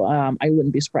 So I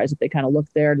wouldn't be surprised if they kind of look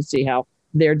there to see how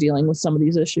they're dealing with some of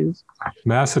these issues.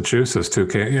 Massachusetts, too,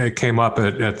 came up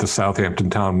at the Southampton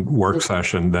Town work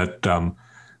session that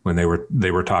when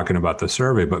they were talking about the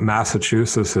survey. But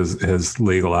Massachusetts has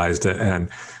legalized it, and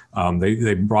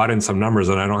they brought in some numbers,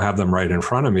 and I don't have them right in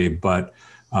front of me, but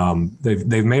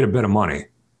they've made a bit of money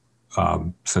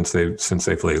since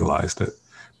they've legalized it.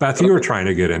 Beth, you were trying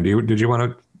to get in. Did you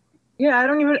want to? Yeah,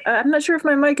 I'm not sure if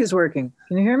my mic is working.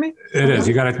 Can you hear me? It is.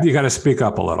 You gotta speak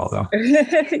up a little, though.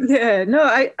 Yeah, no,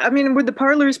 I mean, would the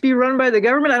parlors be run by the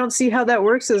government? I don't see how that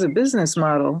works as a business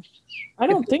model. I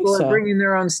don't think so. People are bringing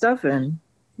their own stuff in.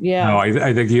 Yeah. No,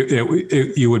 I think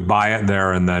you would buy it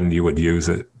there and then you would use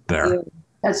it there. Yeah.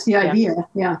 That's the idea.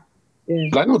 Yeah.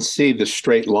 But I don't see the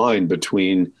straight line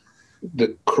between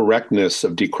the correctness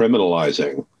of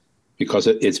decriminalizing, because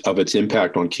it's of its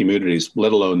impact on communities,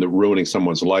 let alone the ruining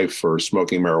someone's life for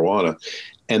smoking marijuana,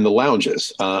 and the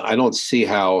lounges. I don't see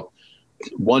how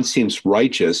one seems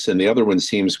righteous and the other one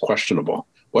seems questionable.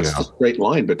 What's the straight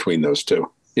line between those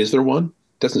two? Is there one?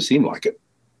 Doesn't seem like it.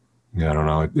 Yeah, I don't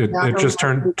know. It just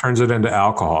turns it into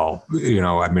alcohol.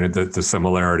 I mean, the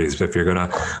similarities. If you're going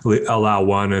to allow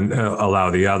one and allow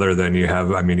the other, then you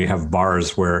have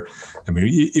bars where,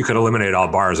 you could eliminate all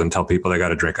bars and tell people they got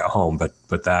to drink at home.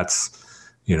 But that's,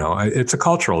 it's a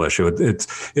cultural issue.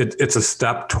 It's a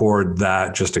step toward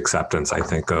that just acceptance, I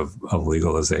think, of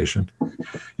legalization.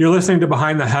 You're listening to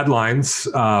Behind the Headlines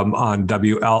on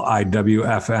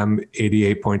WLIW-FM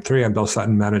 88.3. I'm Bill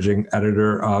Sutton, managing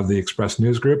editor of the Express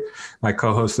News Group. My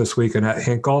co-host this week, Annette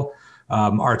Hinkle,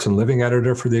 arts and living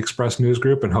editor for the Express News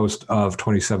Group and host of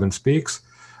 27 Speaks.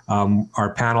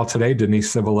 Our panel today,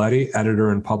 Denise Civiletti, editor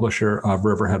and publisher of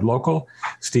Riverhead Local,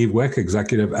 Steve Wick,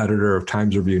 executive editor of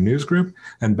Times Review News Group,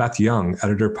 and Beth Young,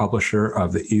 editor publisher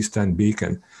of the East End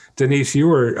Beacon. Denise, you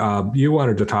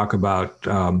wanted to talk about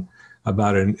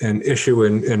an issue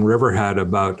in Riverhead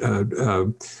about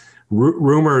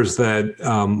rumors that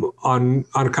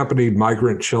unaccompanied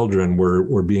migrant children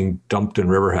were being dumped in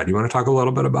Riverhead. You want to talk a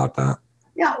little bit about that?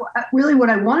 Yeah, really what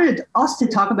I wanted us to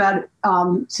talk about,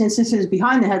 since this is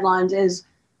Behind the Headlines, is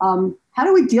how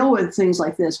do we deal with things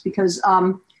like this? Because,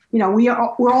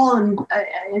 we're all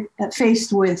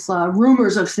faced with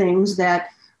rumors of things that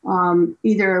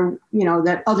either,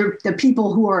 that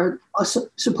people who are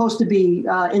supposed to be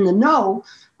in the know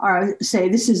say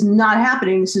this is not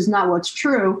happening, this is not what's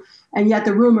true, and yet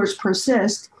the rumors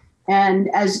persist. And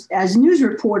as news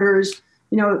reporters,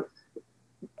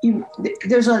 you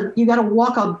got to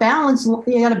walk a balance.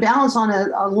 You got to balance on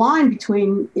a line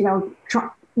between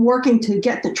working to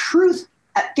get to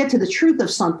the truth of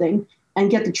something and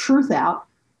get the truth out,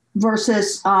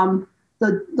 versus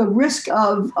the risk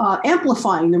of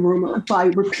amplifying the rumor by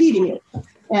repeating it.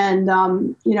 And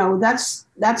that's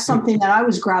something that I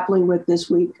was grappling with this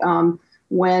week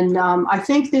when I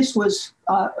think this was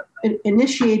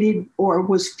initiated or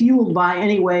was fueled by,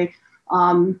 anyway,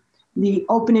 the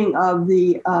opening of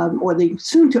or the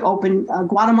soon to open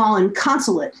Guatemalan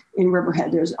consulate in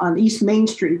Riverhead. There's on East Main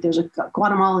Street, there's a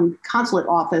Guatemalan consulate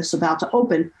office about to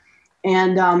open.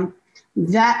 And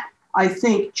that I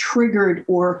think triggered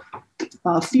or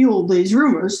fueled these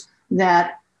rumors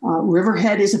that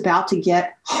Riverhead is about to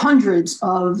get hundreds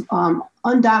of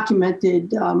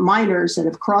undocumented minors that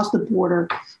have crossed the border,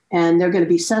 and they're going to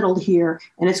be settled here,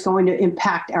 and it's going to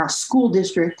impact our school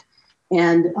district.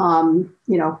 And,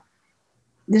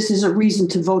 this is a reason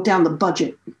to vote down the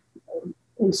budget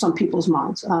in some people's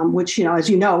minds, which, as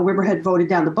you know, Riverhead voted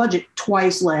down the budget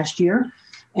twice last year,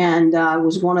 and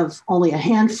was one of only a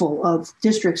handful of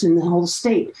districts in the whole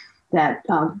state that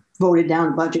voted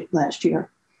down the budget last year.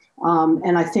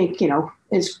 And I think,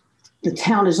 the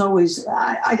town is always,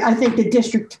 I think the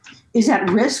district is at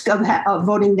risk of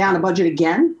voting down a budget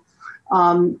again,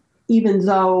 even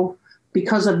though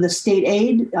because of the state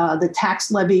aid, the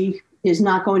tax levy is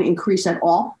not going to increase at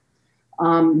all.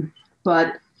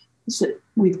 But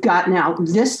we've got now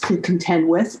this to contend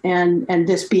with, and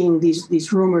this being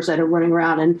these rumors that are running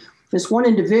around. And this one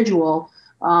individual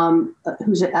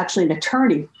who's actually an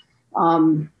attorney,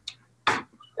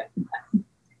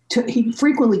 he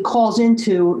frequently calls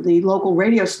into the local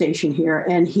radio station here,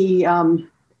 and he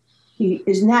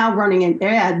is now running an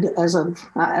ad as of,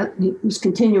 he's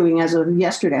continuing as of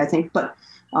yesterday, I think, but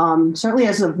certainly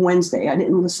as of Wednesday, I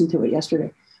didn't listen to it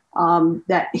yesterday,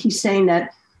 that he's saying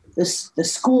that the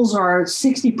schools are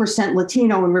 60%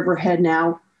 Latino in Riverhead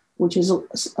now, which is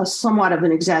a somewhat of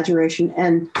an exaggeration,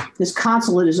 and this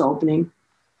consulate is opening.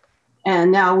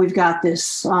 And now we've got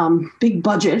this big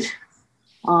budget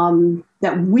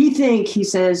that we think, he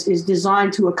says, is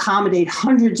designed to accommodate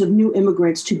hundreds of new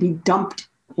immigrants to be dumped,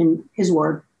 in his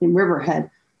word, in Riverhead.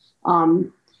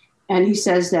 And he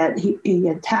says that he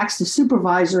attacks the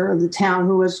supervisor of the town,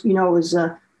 who is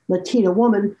a Latina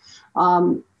woman.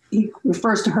 He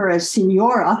refers to her as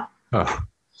Senora. Oh.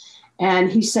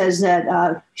 And he says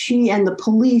that she and the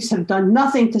police have done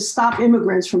nothing to stop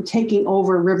immigrants from taking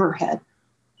over Riverhead.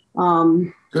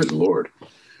 Good Lord.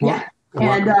 Yeah.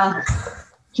 And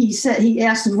he said he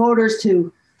asked the voters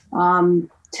to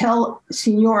tell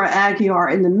Senora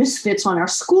Aguiar and the misfits on our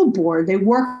school board they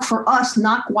work for us,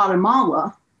 not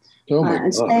Guatemala. Oh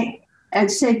my and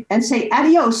say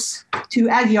adios to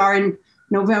Aguiar in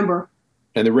November.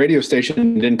 And the radio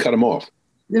station didn't cut him off.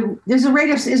 There's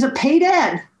a paid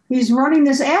ad. He's running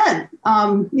this ad. I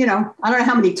don't know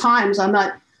how many times.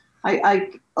 I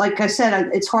like I said,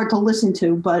 it's hard to listen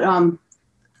to,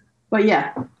 but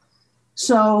yeah.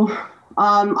 So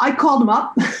I called him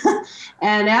up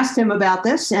and asked him about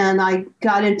this, and I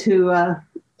got into a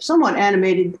somewhat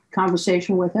animated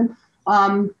conversation with him.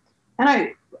 And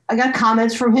I got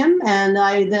comments from him, and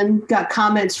I then got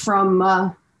comments from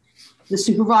the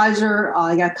supervisor.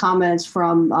 I got comments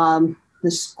from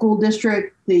the school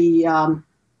district, the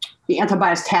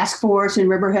anti-bias task force in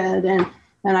Riverhead, and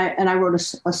I wrote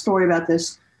a story about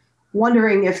this,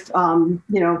 wondering if and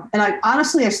I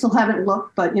honestly still haven't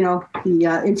looked, but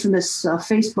the infamous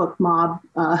Facebook mob,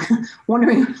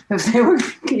 wondering if they were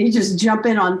can you just jump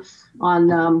in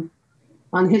on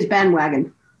his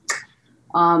bandwagon.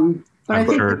 But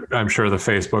I'm sure the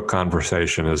Facebook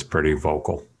conversation is pretty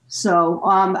vocal. So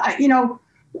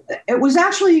it was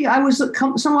actually, I was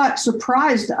somewhat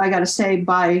surprised, I got to say,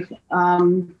 by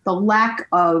the lack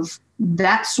of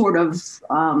that sort of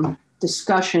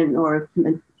discussion, or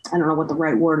I don't know what the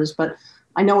right word is, but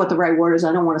I know what the right word is.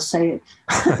 I don't want to say it.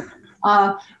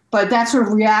 But that sort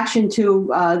of reaction to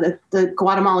the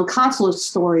Guatemalan consulate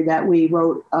story that we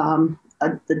wrote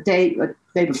the day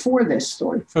before this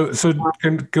story. So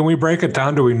can we break it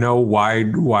down? Do we know why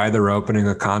they're opening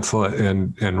a consulate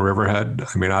in Riverhead?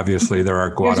 I mean, obviously there are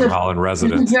Guatemalan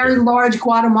residents. There's a very large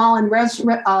Guatemalan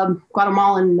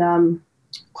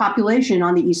population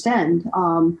on the East End.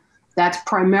 That's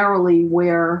primarily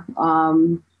where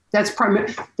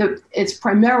it's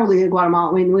primarily the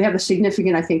Guatemalan. I mean, we have a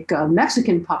significant, I think,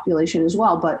 Mexican population as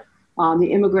well, but the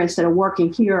immigrants that are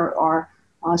working here are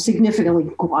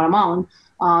significantly Guatemalan.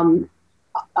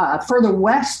 Further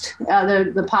west,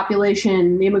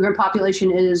 the immigrant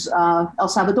population is El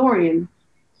Salvadorian,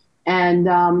 and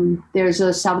there's a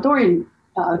Salvadorian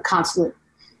consulate.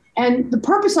 And the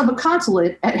purpose of a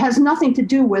consulate has nothing to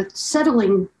do with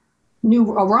settling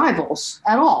new arrivals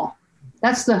at all.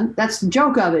 That's the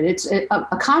joke of it.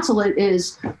 A consulate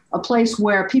is a place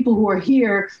where people who are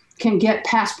here can get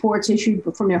passports issued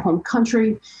from their home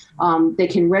country. They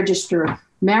can register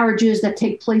marriages that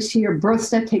take place here,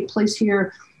 births that take place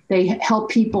here. They help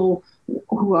people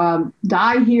who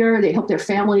die here. They help their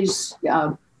families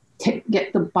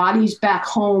get the bodies back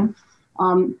home.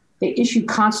 They issue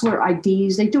consular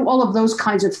IDs. They do all of those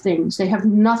kinds of things. They have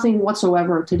nothing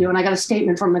whatsoever to do. And I got a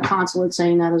statement from the consulate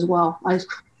saying that as well.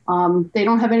 They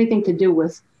don't have anything to do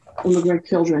with immigrant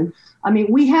children. I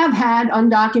mean, we have had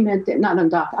undocumented, not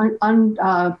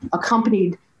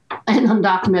accompanied and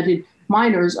undocumented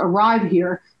minors arrive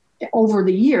here over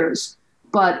the years,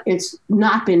 but it's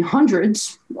not been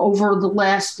hundreds over the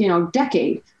last,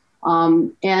 decade.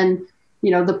 And,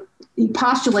 he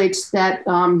postulates that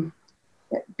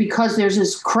because there's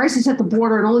this crisis at the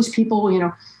border and all these people,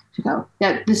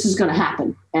 that this is going to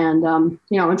happen. And,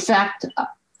 in fact,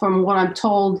 from what I'm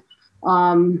told,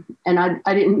 and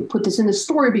I didn't put this in the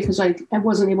story because I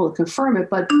wasn't able to confirm it,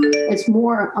 but it's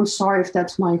more, I'm sorry if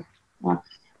that's my,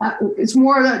 it's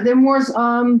more,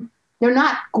 they're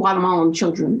not Guatemalan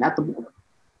children at the border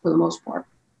for the most part.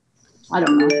 I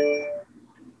don't know.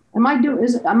 Am I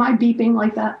beeping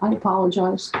like that? I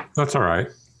apologize. That's all right.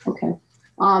 Okay.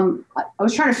 I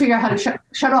was trying to figure out how to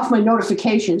shut off my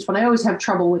notifications, but I always have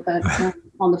trouble with that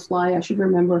on the fly. I should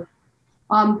remember.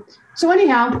 So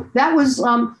anyhow, that was,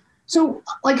 so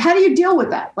like, how do you deal with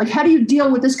that? Like, how do you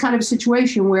deal with this kind of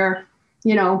situation where,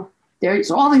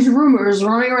 there's all these rumors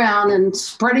running around and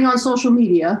spreading on social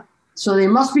media. So they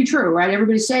must be true, right?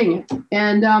 Everybody's saying it.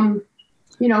 And,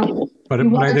 but you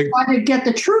want to try to get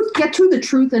to the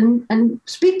truth and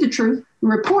speak the truth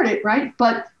and report it, right?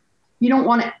 But you don't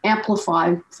want to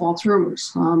amplify false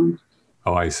rumors.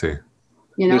 I see.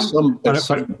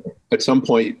 At some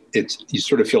point, you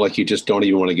sort of feel like you just don't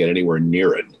even want to get anywhere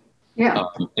near it. Yeah.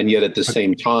 And yet at the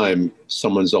same time,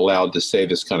 someone's allowed to say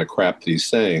this kind of crap that he's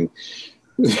saying.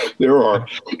 There are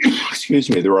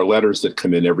letters that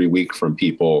come in every week from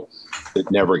people that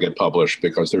never get published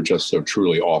because they're just so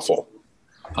truly awful.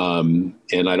 And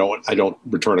I don't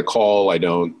return a call. I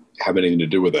don't have anything to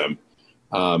do with them.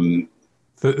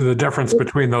 The difference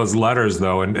between those letters,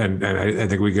 though, and I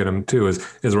think we get them too, is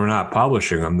we're not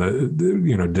publishing them.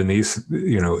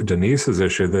 Denise's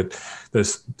issue that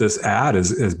this ad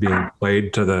is being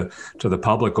played to the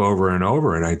public over and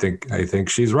over, and I think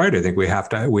she's right. I think we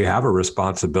have a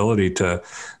responsibility to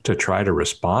try to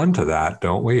respond to that,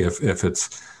 don't we? If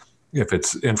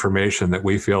it's information that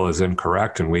we feel is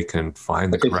incorrect and we can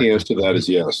find the correct. I think the answer to that is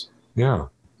yes. Yeah.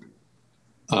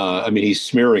 He's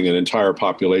smearing an entire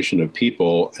population of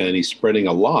people, and he's spreading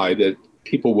a lie that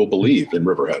people will believe in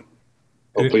Riverhead.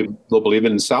 They'll believe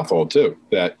it in Southold too,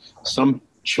 that some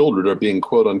children are being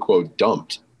quote unquote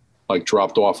dumped, like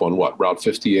dropped off on Route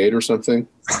 58 or something.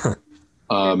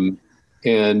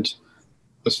 And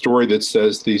a story that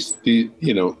says these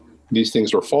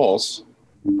things are false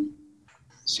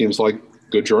seems like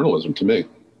good journalism to me.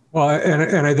 Well,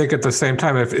 and I think at the same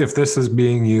time, if this is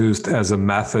being used as a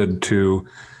method to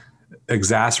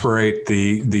exasperate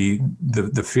the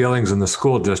feelings in the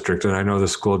school district, and I know the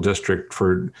school district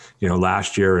for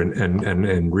last year and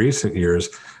in recent years,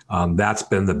 that's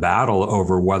been the battle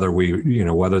over whether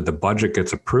the budget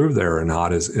gets approved there or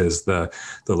not. Is the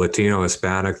Latino,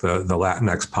 Hispanic, the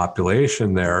Latinx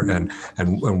population there, and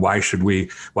why should we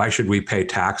pay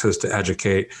taxes to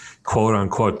educate quote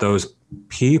unquote those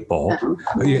people?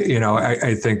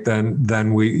 I think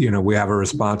then we have a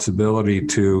responsibility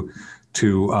to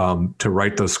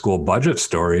write those school budget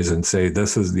stories and say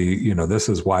this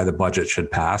is why the budget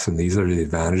should pass, and these are the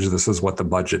advantages. This is what the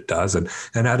budget does, and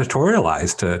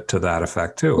editorialize to that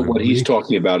effect too. But what he's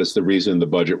talking about is the reason the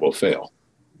budget will fail.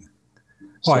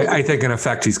 So, well, I think in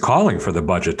effect he's calling for the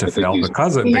budget to fail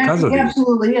because of he these.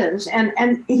 Absolutely is,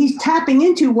 and he's tapping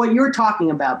into what you're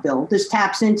talking about, Bill. This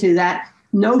taps into that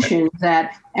notion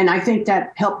that, and I think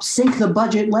that helped sink the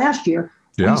budget last year.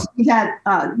 Yeah. We see that,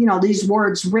 these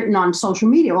words written on social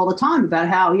media all the time about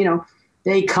how,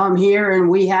 they come here and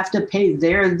we have to pay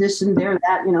their this and their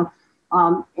that,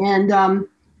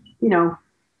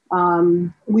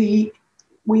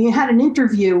 we had an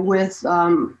interview with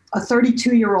a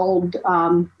 32-year-old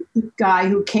guy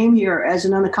who came here as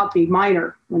an unaccompanied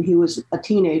minor when he was a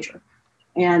teenager.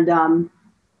 And,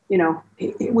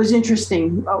 it was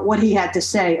interesting what he had to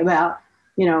say about,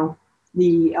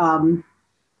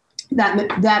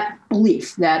 that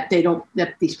belief that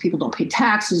that these people don't pay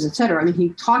taxes, et cetera. I mean, he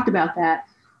talked about that,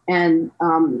 and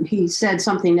he said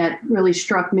something that really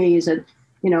struck me is that,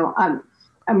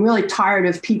 I'm really tired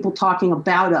of people talking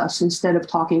about us instead of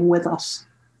talking with us,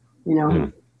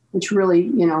 which really,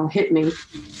 hit me.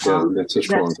 Yeah, that's a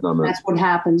strong comment. That's what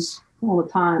happens all the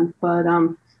time. But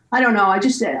I don't know. I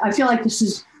feel like this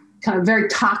is kind of very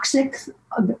toxic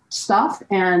stuff,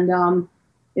 and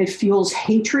it fuels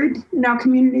hatred in our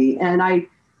community. And I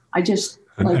just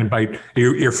and by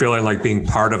you're feeling like being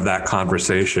part of that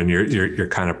conversation, you're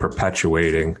kind of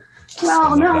perpetuating.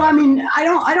 Well, no, I mean,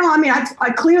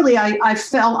 I clearly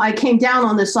felt I came down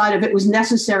on the side of it was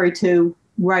necessary to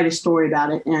write a story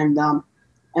about it. And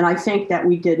I think that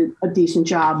we did a decent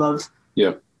job of,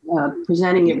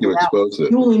 presenting it You without expose it.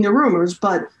 fueling the rumors.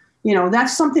 But,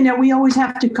 that's something that we always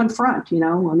have to confront,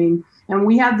 and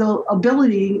we have the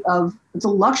ability of the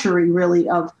luxury really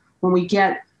of when we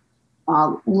get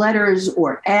letters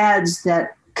or ads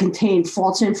that contain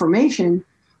false information,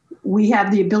 we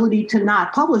have the ability to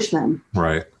not publish them.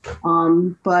 Right.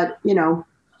 But,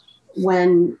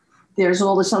 when there's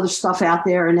all this other stuff out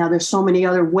there, and now there's so many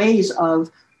other ways of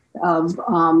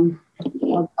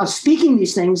speaking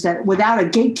these things that without a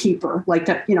gatekeeper, like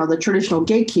the traditional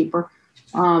gatekeeper,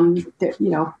 and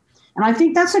I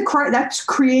think that's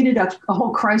created a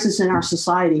whole crisis in our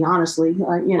society, honestly,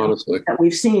 that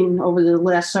we've seen over the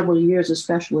last several years,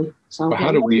 especially. So But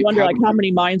how do we wonder how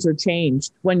many minds are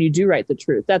changed when you do write the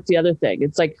truth? That's the other thing.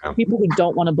 It's like people who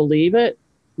don't want to believe it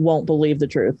won't believe the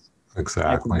truth.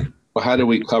 Exactly. Well, how do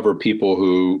we cover people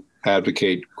who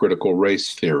advocate critical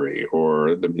race theory,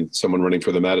 or someone running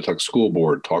for the Mattituck School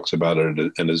Board talks about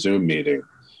it in a Zoom meeting?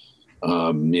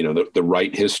 The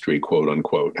right history, quote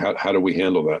unquote. How do we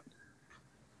handle that?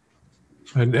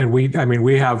 And we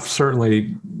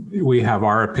have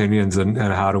our opinions, and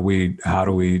how do we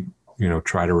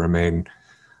try to remain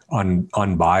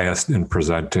unbiased in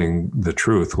presenting the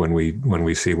truth when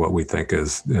we see what we think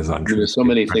is untrue. There's so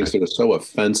many things that are so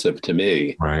offensive to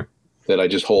me, right, that I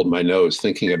just hold my nose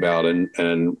thinking about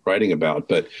and writing about.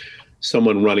 But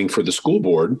someone running for the school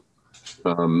board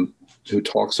who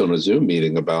talks on a Zoom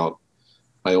meeting about,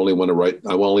 I only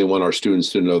want our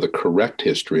students to know the correct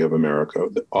history of America,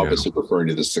 obviously referring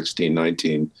to the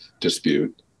 1619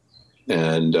 dispute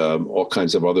and all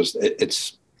kinds of others.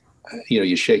 It's,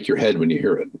 you shake your head when you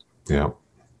hear it. Yeah.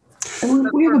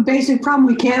 We have a basic problem.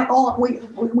 We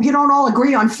don't all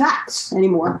agree on facts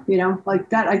anymore. Like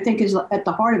that, I think, is at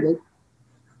the heart of it.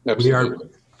 Absolutely.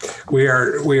 We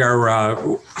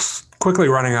are quickly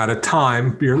running out of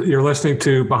time. You're listening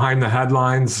to Behind the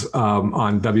Headlines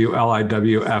on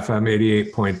WLIW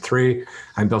FM 88.3.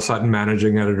 I'm Bill Sutton,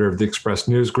 managing editor of the Express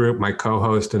News Group. My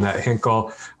co-host, Annette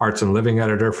Hinkle, arts and living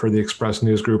editor for the Express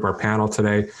News Group. Our panel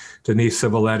today, Denise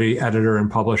Civiletti, editor and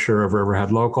publisher of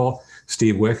Riverhead Local,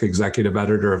 Steve Wick, executive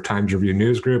editor of Times Review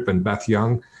News Group, and Beth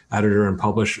Young, editor and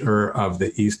publisher of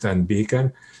the East End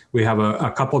Beacon. We have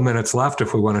a couple minutes left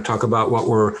if we want to talk about what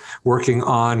we're working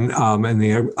on in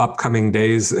the upcoming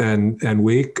days and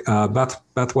week. Beth,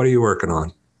 what are you working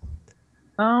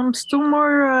on? Still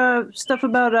more stuff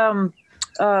about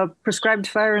prescribed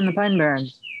fire in the Pine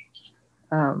Barrens.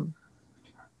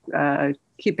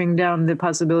 Keeping down the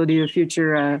possibility of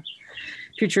future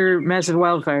massive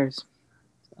wildfires.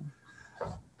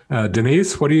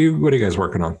 Denise, what are you guys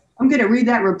working on? I'm going to read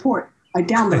that report. I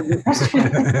downloaded it.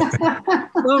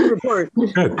 Long report.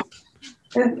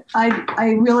 Good.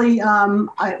 I really,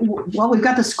 we've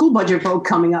got the school budget vote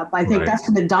coming up. I think that's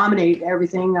going to dominate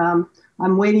everything.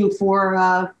 I'm waiting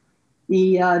for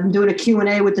doing a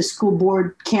Q&A with the school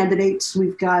board candidates.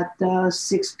 We've got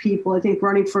 6 people, I think,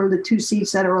 running for the 2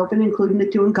 seats that are open, including the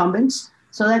 2 incumbents.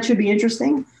 So that should be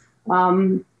interesting.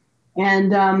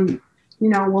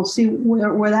 We'll see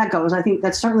where that goes. I think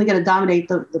that's certainly going to dominate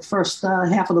the first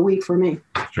half of the week for me.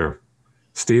 Sure.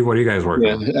 Steve, what are you guys working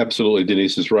on? Yeah, absolutely.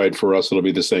 Denise is right. For us, it'll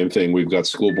be the same thing. We've got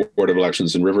school board of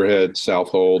elections in Riverhead,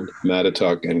 Southold,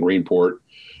 Mattituck, and Greenport.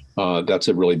 That's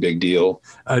a really big deal.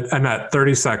 Annette,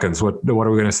 30 seconds. What are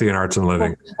we going to see in Arts and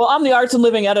Living? Well, I'm the Arts and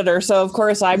Living editor, so of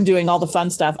course I'm doing all the fun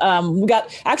stuff. We got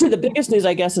actually the biggest news,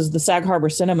 I guess, is the Sag Harbor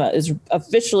Cinema is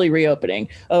officially reopening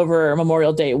over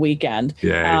Memorial Day weekend.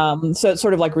 Yay. So it's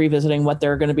sort of like revisiting what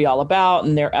they're going to be all about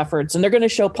and their efforts, and they're going to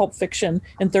show Pulp Fiction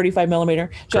in 35 millimeter.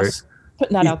 Just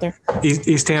putting that out there.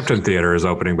 East Hampton Theater is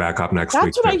opening back up next week.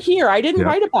 That's what I hear. I didn't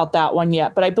write about that one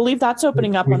yet, but I believe that's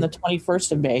opening up on the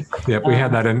 21st of May. Yep, we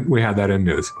had that in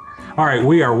news. All right,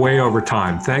 we are way over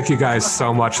time. Thank you guys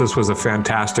so much. This was a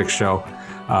fantastic show.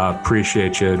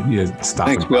 Appreciate you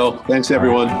stopping. Thanks, Bill. Thanks,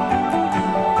 everyone.